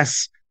bit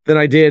less than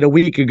I did a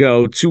week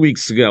ago, 2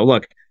 weeks ago.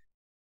 Look,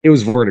 it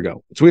was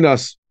vertigo. Between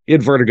us, he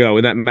had vertigo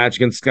in that match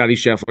against Scotty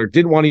Scheffler.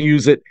 Didn't want to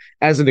use it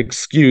as an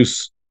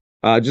excuse.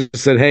 Just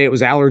said, hey, it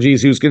was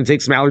allergies. He was going to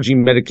take some allergy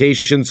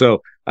medication.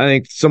 So I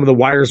think some of the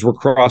wires were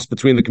crossed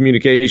between the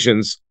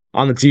communications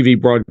on the TV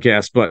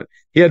broadcast. But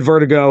he had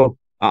vertigo.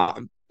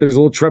 There's a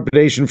little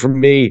trepidation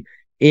from me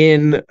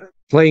in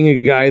playing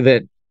a guy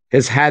that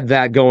has had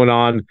that going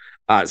on.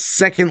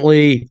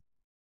 Secondly,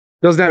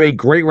 doesn't have a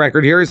great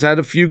record here. He's had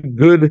a few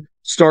good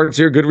starts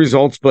here, good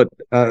results, but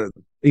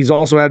he's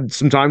also had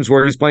some times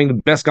where he's playing the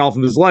best golf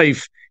of his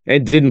life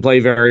and didn't play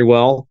very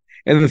well.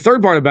 And the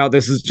third part about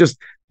this is just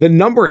the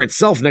number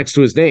itself next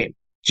to his name.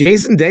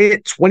 Jason Day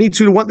at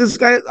 22-1. This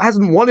guy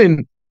hasn't won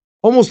in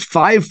almost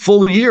 5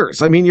 full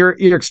years. I mean, you're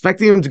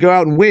expecting him to go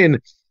out and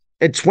win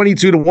at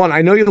 22-1.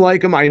 I know you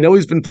like him. I know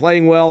he's been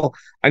playing well.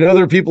 I know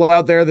there are people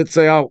out there that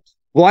say, oh,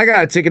 well, I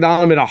got a ticket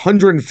on him at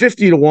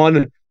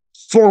 150-1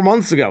 4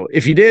 months ago.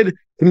 If you did,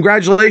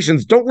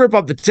 congratulations. Don't rip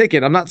up the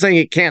ticket. I'm not saying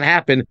it can't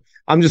happen.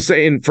 I'm just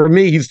saying, for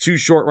me, he's too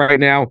short right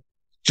now.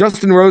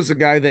 Justin Rose, a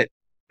guy that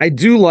I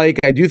do like.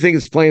 I do think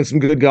is playing some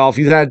good golf.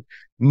 He's had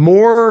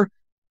more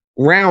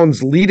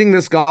rounds leading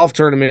this golf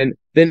tournament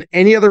than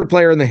any other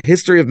player in the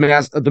history of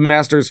the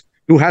Masters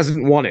who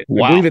hasn't won it.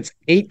 Wow. I believe it's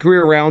 8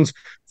 career rounds.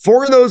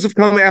 4 of those have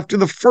come after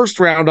the first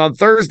round on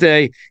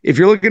Thursday. If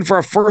you're looking for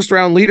a first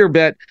round leader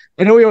bet,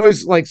 I know we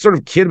always sort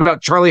of kid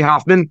about Charlie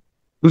Hoffman,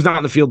 who's not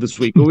in the field this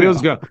week, but we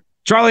always go,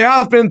 Charlie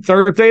Hoffman,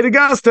 third day at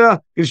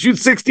Augusta, can shoot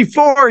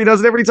 64. He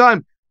does it every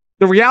time.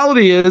 The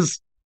reality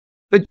is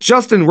that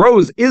Justin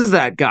Rose is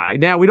that guy.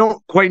 Now, we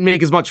don't quite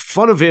make as much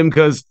fun of him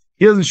because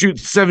he doesn't shoot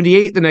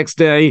 78 the next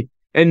day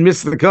and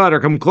miss the cut or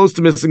come close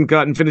to missing the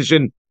cut and finish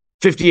in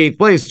 58th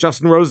place.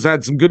 Justin Rose has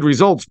had some good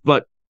results,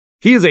 but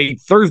he is a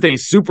Thursday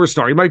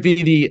superstar. He might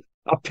be the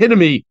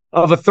epitome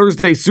of a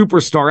Thursday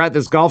superstar at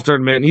this golf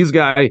tournament. And he's a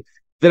guy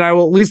that I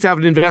will at least have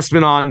an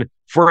investment on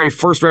for a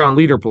first-round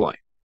leader play.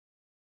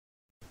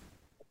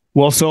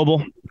 Well,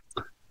 Sobel,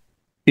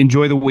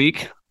 enjoy the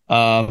week.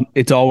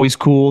 It's always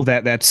cool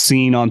that's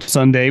seen on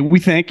Sunday. We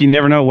think, you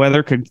never know,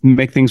 weather could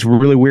make things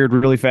really weird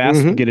really fast.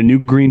 Mm-hmm. Get a new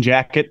green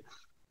jacket.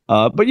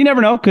 But you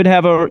never know, could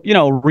have a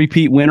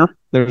repeat winner.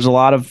 There's a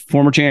lot of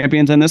former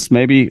champions in this.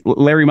 Maybe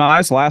Larry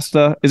Mize last.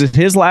 Is it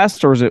his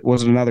last, or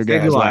was it another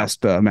guy's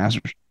last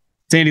Masters?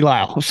 Sandy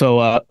Lyle. So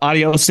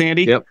adios,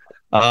 Sandy. Yep.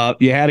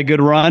 You had a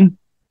good run,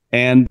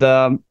 and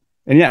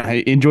yeah,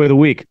 enjoy the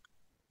week.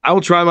 I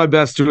will try my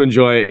best to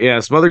enjoy it. Yeah,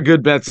 some other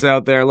good bets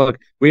out there. Look,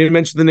 we didn't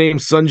mention the name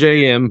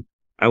Sungjae Im.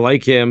 I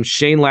like him.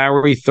 Shane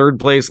Lowry, 3rd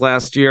place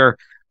last year.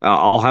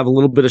 I'll have a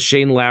little bit of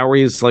Shane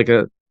Lowry. It's like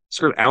a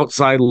sort of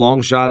outside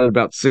long shot at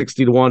about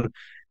 60-1.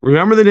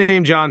 Remember the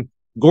name, John.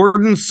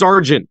 Gordon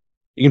Sargent.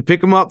 You can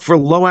pick him up for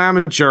low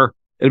amateur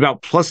at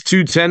about plus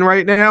 210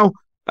 right now.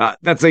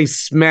 That's a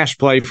smash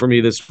play for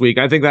me this week.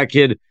 I think that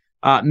kid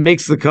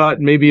makes the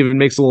cut, maybe even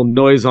makes a little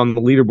noise on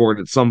the leaderboard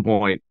at some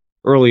point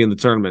early in the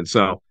tournament.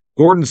 So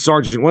Gordon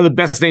Sargent, one of the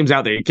best names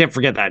out there. You can't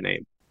forget that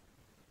name.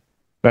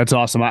 That's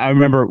awesome. I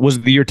remember, was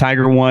it the year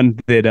Tiger won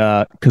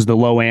that because the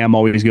low am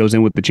always goes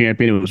in with the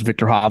champion? It was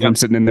Victor Hovland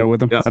sitting in there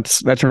with him. Yep.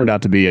 That turned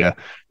out to be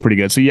pretty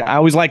good. So yeah, I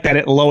always like that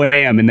at low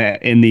am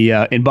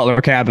in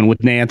Butler Cabin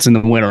with Nance in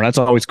the winter. That's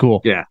always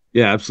cool. Yeah,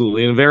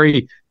 absolutely, and a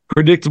very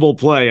predictable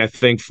play, I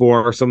think,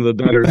 for some of the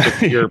bettors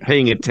if you're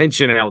paying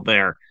attention out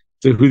there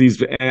to who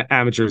these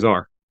amateurs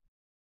are.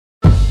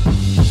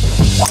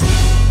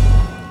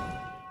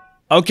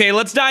 Okay,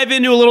 let's dive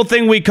into a little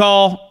thing we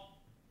call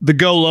the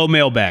GoLow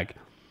mailbag.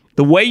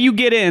 The way you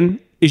get in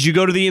is you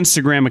go to the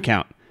Instagram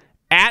account,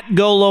 at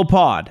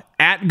GoLowPod,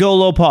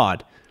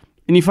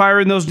 and you fire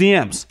in those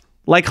DMs,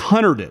 like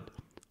Hunter did.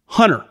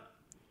 Hunter,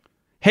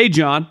 hey,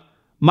 John,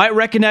 might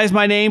recognize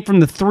my name from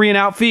the 3 and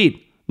Out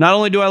feed. Not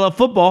only do I love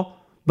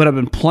football, but I've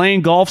been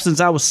playing golf since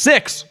I was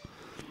 6.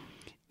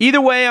 Either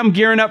way, I'm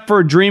gearing up for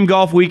a dream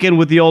golf weekend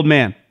with the old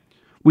man.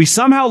 We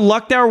somehow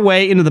lucked our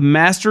way into the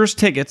Masters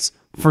tickets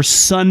for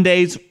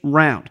Sunday's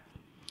round.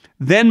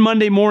 Then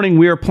Monday morning,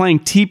 we are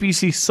playing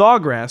TPC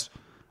Sawgrass.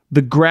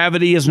 The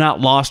gravity is not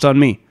lost on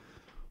me.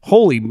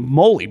 Holy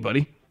moly,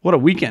 buddy. What a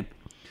weekend.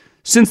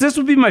 Since this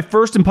would be my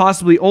first and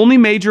possibly only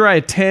major I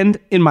attend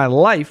in my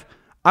life,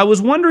 I was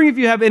wondering if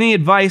you have any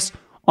advice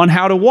on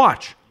how to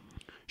watch.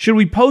 Should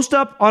we post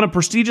up on a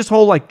prestigious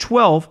hole like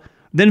 12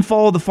 then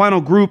follow the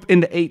final group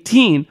into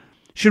 18?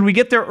 Should we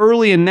get there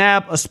early and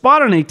nab a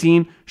spot on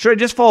 18? Should I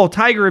just follow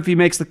Tiger if he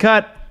makes the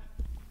cut?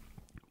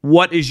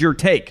 What is your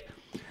take?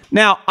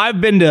 Now,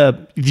 I've been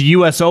to the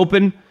U.S.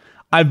 Open.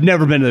 I've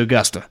never been to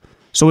Augusta.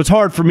 So it's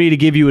hard for me to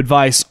give you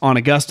advice on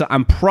Augusta.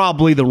 I'm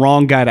probably the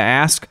wrong guy to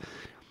ask.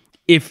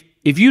 If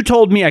you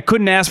told me I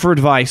couldn't ask for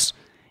advice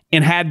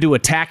and had to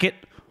attack it,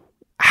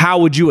 how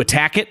would you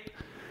attack it?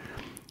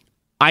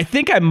 I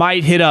think I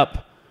might hit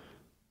up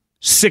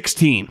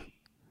 16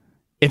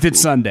 if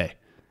it's Sunday.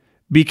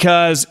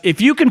 Because if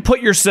you can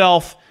put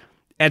yourself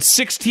at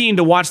 16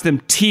 to watch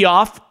them tee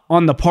off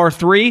on the par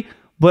 3,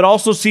 but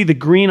also see the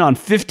green on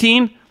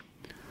 15,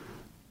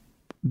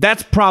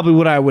 that's probably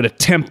what I would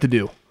attempt to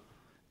do,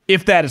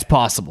 if that is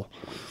possible.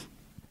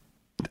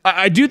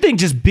 I do think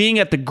just being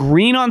at the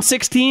green on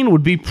 16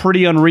 would be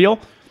pretty unreal,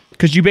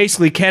 because you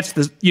basically catch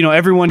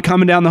everyone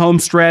coming down the home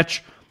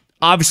stretch.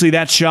 Obviously,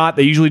 that shot,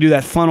 they usually do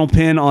that funnel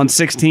pin on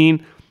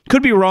 16.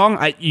 Could be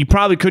wrong. You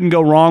probably couldn't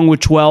go wrong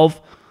with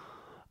 12.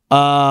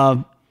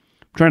 I'm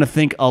trying to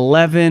think,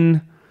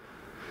 11,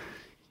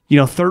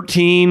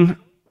 13.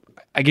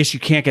 I guess you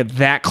can't get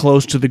that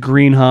close to the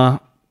green, huh?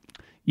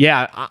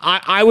 Yeah,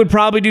 I would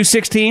probably do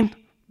 16.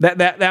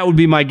 That would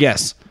be my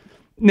guess.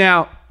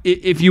 Now,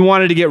 if you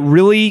wanted to get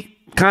really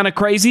kind of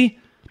crazy,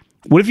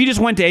 what if you just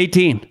went to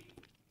 18?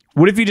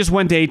 What if you just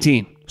went to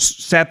 18,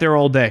 sat there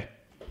all day,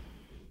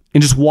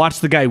 and just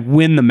watched the guy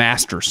win the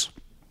Masters?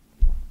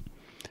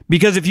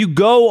 Because if you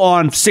go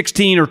on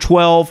 16 or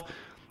 12,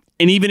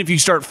 and even if you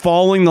start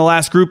following the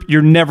last group,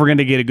 you're never going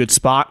to get a good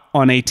spot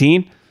on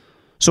 18.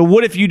 So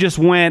what if you just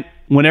went,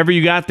 whenever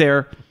you got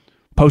there,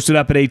 posted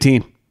up at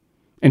 18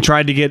 and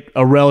tried to get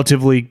a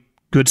relatively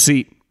good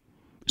seat?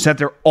 Sat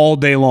there all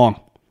day long.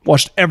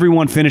 Watched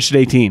everyone finish at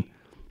 18.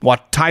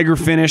 Watched Tiger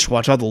finish.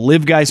 Watched all the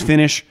live guys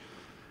finish.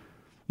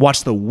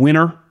 Watched the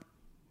winner.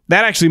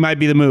 That actually might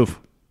be the move.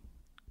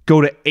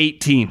 Go to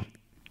 18.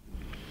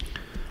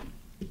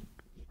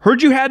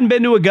 Heard you hadn't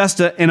been to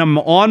Augusta, and I'm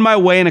on my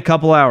way in a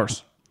couple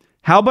hours.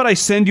 How about I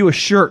send you a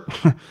shirt?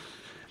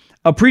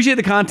 Appreciate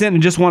the content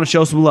and just want to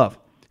show some love.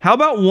 How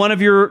about one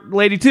of your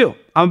lady too?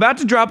 I'm about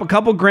to drop a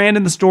couple grand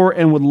in the store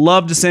and would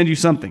love to send you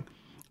something.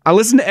 I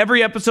listen to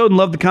every episode and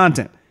love the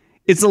content.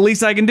 It's the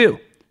least I can do.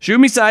 Shoot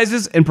me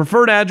sizes and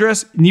preferred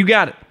address, and you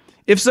got it.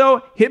 If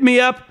so, hit me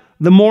up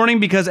the morning,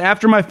 because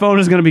after my phone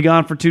is going to be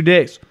gone for 2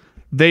 days.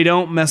 They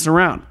don't mess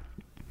around.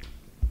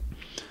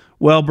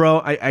 Well,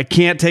 bro, I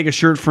can't take a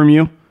shirt from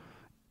you,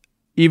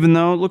 even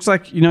though it looks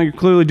like you're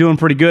clearly doing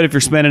pretty good if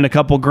you're spending a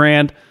couple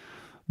grand.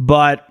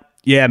 But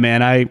yeah,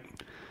 man,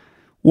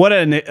 what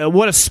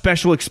a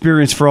special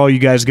experience for all you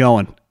guys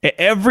going.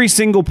 Every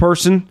single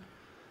person,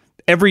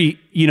 every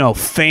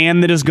fan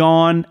that has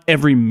gone,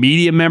 every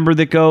media member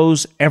that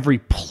goes, every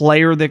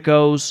player that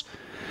goes.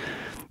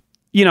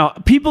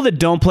 People that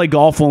don't play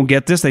golf won't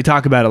get this. They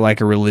talk about it like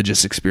a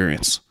religious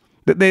experience.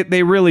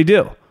 They really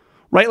do.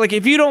 Right? Like,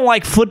 if you don't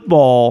like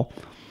football,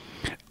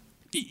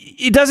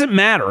 it doesn't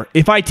matter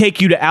if I take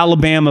you to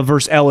Alabama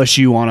versus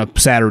LSU on a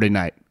Saturday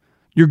night.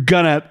 You're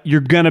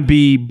gonna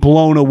be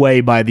blown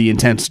away by the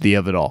intensity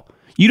of it all.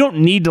 You don't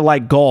need to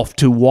like golf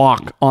to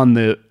walk on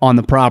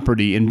the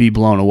property and be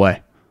blown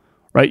away.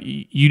 Right?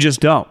 You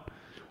just don't.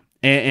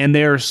 And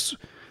there's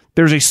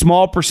a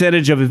small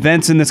percentage of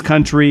events in this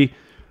country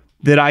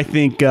that I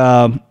think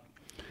I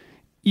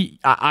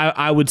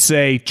would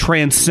say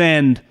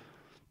transcend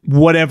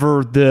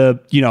whatever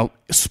the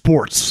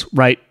sports,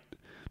 right?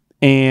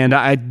 And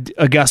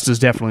Augusta's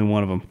definitely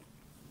one of them.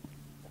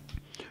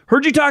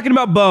 Heard you talking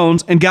about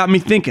bones and got me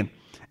thinking.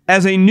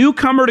 As a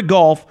newcomer to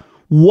golf,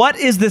 what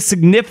is the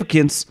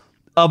significance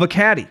of a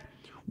caddy?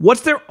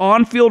 What's their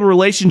on-field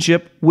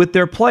relationship with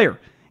their player?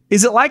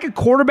 Is it like a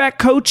quarterback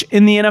coach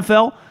in the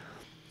NFL?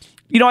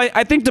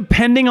 I think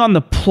depending on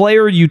the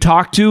player you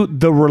talk to,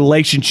 the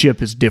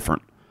relationship is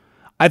different.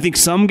 I think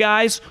some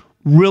guys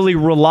really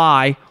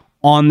rely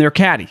on their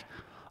caddy.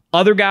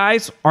 Other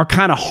guys are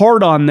kind of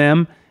hard on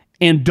them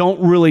and don't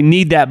really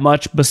need that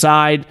much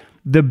beside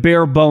the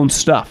bare bones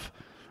stuff.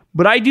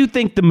 But I do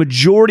think the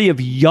majority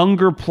of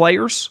younger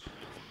players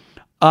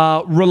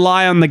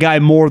rely on the guy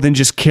more than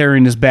just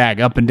carrying his bag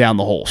up and down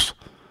the holes,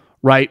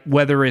 right?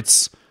 Whether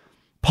it's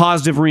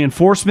positive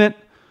reinforcement,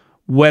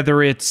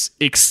 whether it's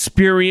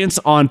experience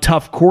on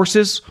tough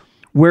courses,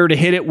 where to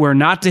hit it, where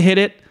not to hit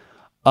it.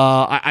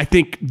 I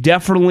think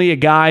definitely a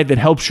guy that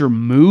helps your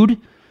mood.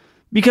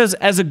 Because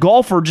as a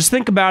golfer, just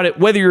think about it,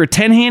 whether you're a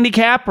 10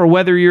 handicap or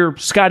whether you're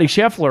Scotty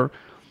Scheffler,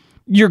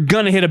 you're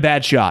going to hit a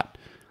bad shot.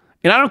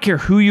 And I don't care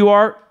who you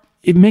are,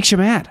 it makes you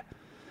mad.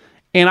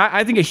 And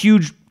I think a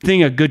huge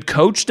thing a good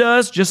coach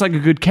does, just like a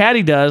good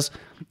caddy does,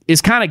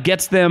 is kind of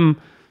gets them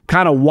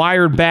kind of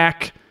wired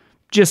back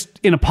just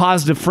in a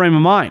positive frame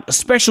of mind,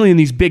 especially in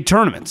these big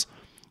tournaments,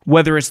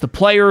 whether it's the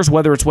players,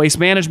 whether it's waste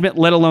management,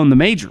 let alone the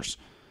majors.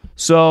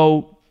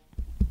 So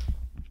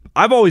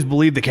I've always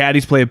believed the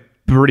caddies play a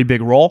pretty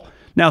big role.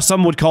 Now,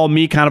 some would call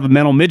me kind of a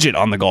mental midget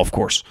on the golf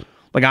course.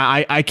 Like,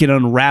 I can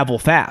unravel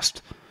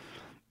fast.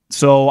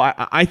 So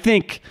I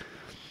think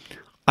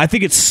I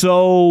think it's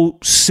so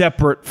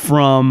separate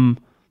from,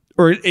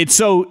 or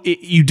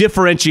you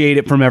differentiate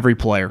it from every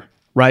player,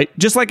 right?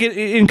 Just like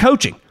in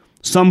coaching.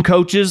 Some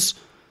coaches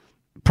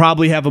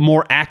probably have a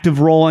more active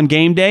role on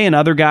game day, and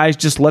other guys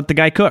just let the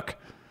guy cook.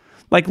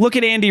 Like, look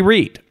at Andy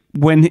Reid.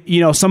 When,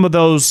 some of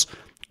those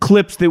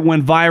clips that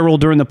went viral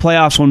during the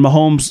playoffs when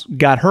Mahomes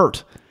got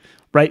hurt,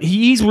 right?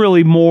 He's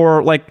really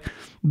more like,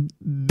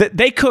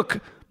 they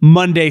cook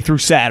Monday through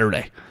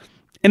Saturday,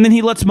 and then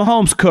he lets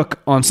Mahomes cook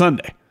on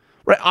Sunday,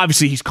 right?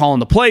 Obviously, he's calling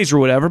the plays or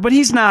whatever, but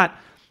he's not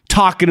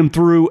talking him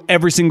through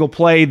every single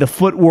play, the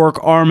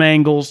footwork, arm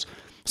angles.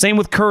 Same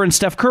with Kerr and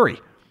Steph Curry.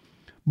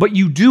 But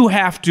you do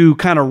have to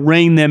kind of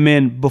rein them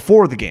in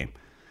before the game.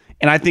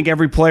 And I think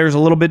every player is a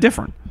little bit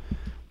different.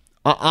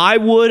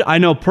 I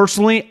know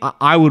personally,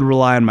 I would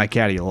rely on my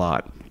caddy a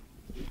lot.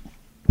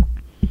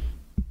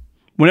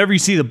 Whenever you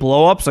see the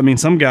blow-ups,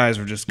 some guys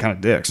are just kind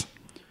of dicks.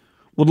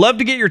 Would love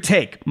to get your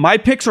take. My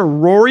picks are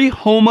Rory,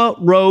 Homa,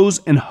 Rose,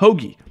 and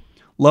Hoagie.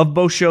 Love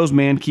both shows,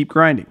 man. Keep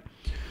grinding.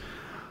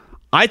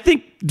 I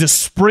think to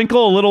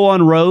sprinkle a little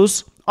on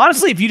Rose,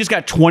 honestly, if you just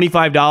got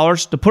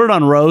 $25 to put it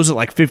on Rose at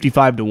like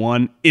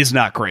 55-1 is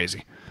not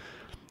crazy.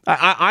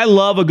 I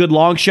love a good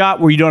long shot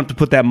where you don't have to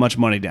put that much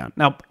money down.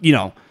 Now,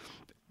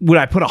 would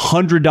I put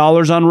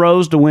 $100 on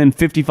Rose to win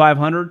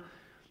 $5,500?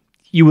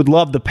 You would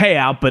love the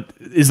payout, but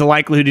is the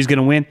likelihood he's going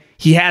to win?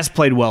 He has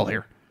played well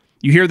here.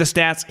 You hear the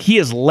stats. He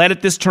has led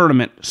at this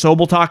tournament.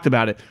 Sobel talked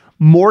about it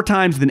more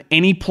times than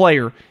any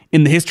player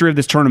in the history of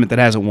this tournament that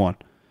hasn't won.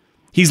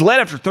 He's led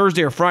after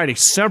Thursday or Friday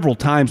several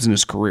times in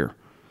his career.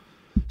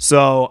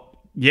 So,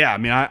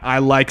 yeah, I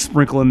like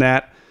sprinkling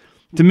that.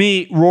 To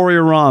me, Rory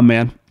or Rahm,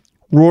 man.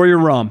 Rory or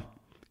Rahm.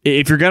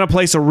 If you're going to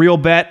place a real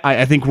bet,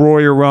 I think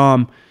Rory or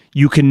Rahm,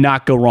 you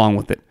cannot go wrong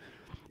with it.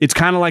 It's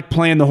kind of like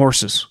playing the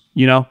horses,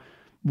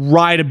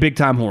 Ride a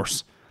big-time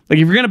horse. Like,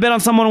 if you're going to bet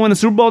on someone to win the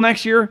Super Bowl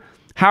next year,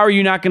 how are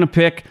you not going to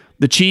pick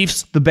the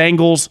Chiefs, the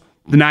Bengals,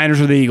 the Niners,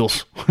 or the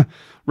Eagles?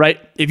 Right?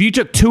 If you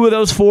took 2 of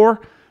those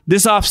 4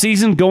 this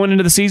offseason, going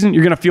into the season,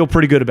 you're going to feel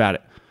pretty good about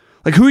it.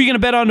 Like, who are you going to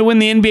bet on to win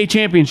the NBA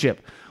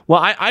championship?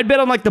 Well, I'd bet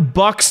on, like, the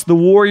Bucks, the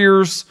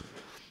Warriors,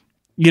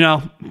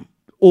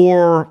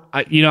 or,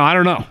 I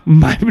don't know.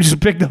 Might just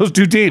pick those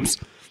 2 teams.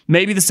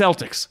 Maybe the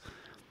Celtics.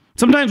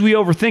 Sometimes we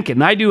overthink it,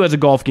 and I do as a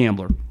golf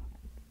gambler.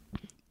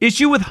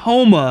 Issue with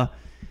Homa,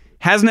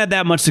 hasn't had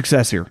that much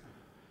success here.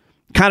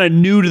 Kind of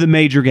new to the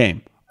major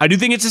game. I do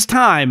think it's his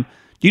time.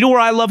 Do you know where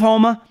I love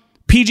Homa?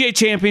 PGA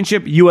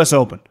Championship, U.S.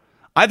 Open.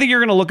 I think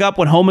you're going to look up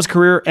when Homa's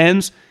career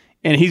ends,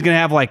 and he's going to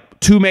have like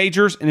 2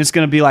 majors, and it's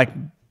going to be like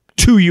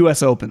 2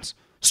 U.S. Opens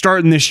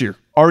starting this year.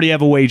 Already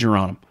have a wager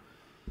on him.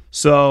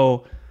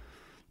 So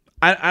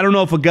I don't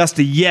know if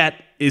Augusta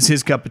yet is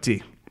his cup of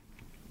tea.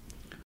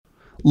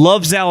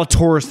 Love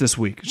Zalatoris this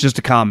week. It's just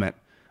a comment.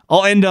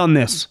 I'll end on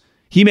this.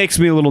 He makes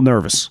me a little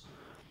nervous.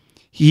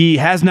 He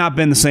has not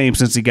been the same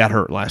since he got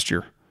hurt last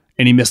year,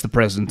 and he missed the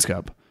President's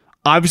Cup.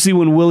 Obviously,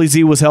 when Willie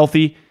Z was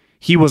healthy,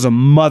 he was a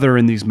mother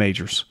in these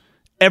majors.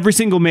 Every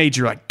single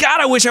major, like,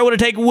 God, I wish I would have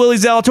taken Willie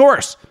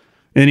Zalatoris.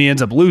 And he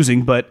ends up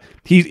losing, but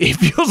it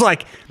feels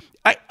like,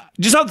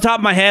 just off the top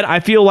of my head, I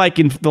feel like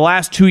in the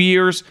last 2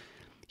 years,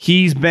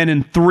 he's been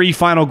in 3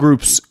 final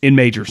groups in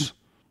majors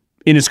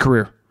in his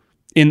career,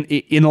 in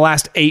the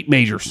last 8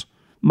 majors.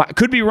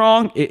 Could be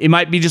wrong. It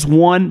might be just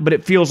 1, but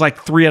it feels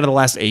like 3 out of the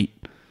last 8.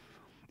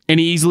 And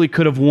he easily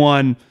could have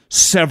won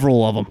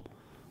several of them.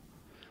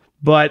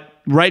 But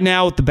right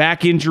now, with the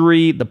back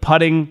injury, the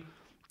putting,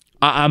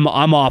 I'm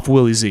off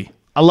Willie Z.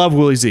 I love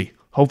Willie Z.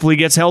 Hopefully he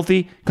gets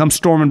healthy, comes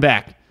storming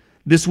back.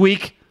 This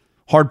week,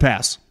 hard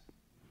pass.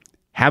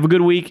 Have a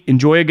good week.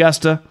 Enjoy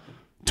Augusta.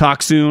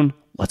 Talk soon.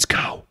 Let's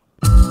go.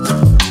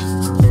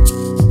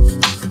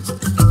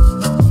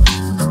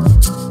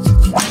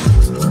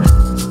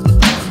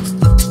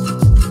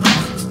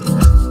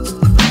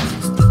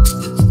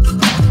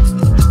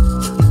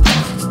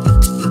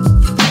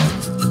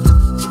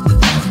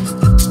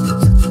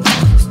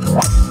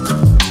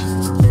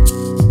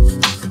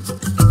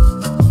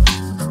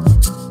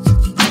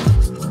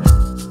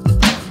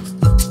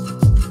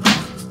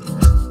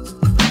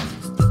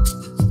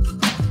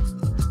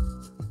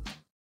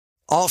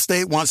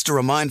 Allstate wants to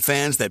remind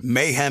fans that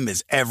mayhem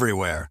is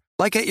everywhere,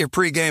 like at your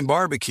pregame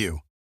barbecue.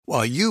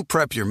 While you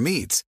prep your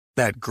meats,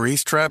 that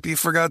grease trap you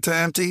forgot to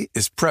empty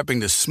is prepping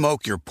to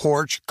smoke your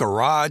porch,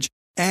 garage,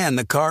 and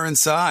the car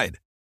inside.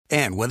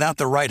 And without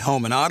the right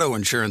home and auto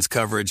insurance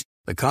coverage,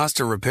 the cost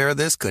to repair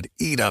this could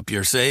eat up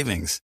your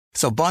savings.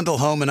 So bundle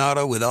home and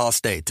auto with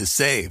Allstate to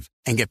save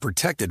and get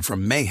protected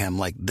from mayhem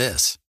like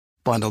this.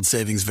 Bundled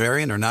savings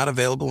vary and are not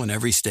available in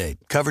every state.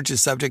 Coverage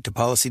is subject to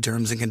policy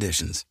terms and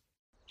conditions.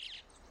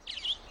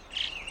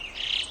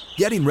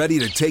 Getting ready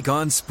to take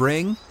on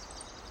spring?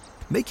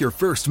 Make your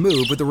first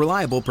move with the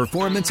reliable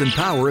performance and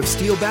power of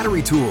Steel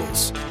battery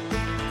tools.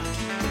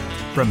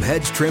 From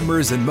hedge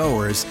trimmers and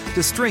mowers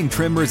to string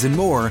trimmers and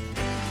more,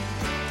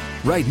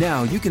 right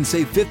now you can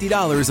save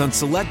 $50 on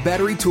select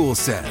battery tool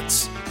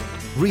sets.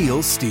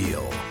 Real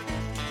Steel.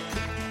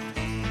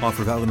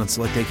 Offer valid on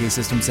select AK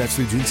system sets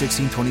through June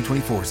 16,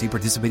 2024. See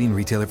participating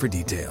retailer for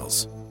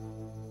details.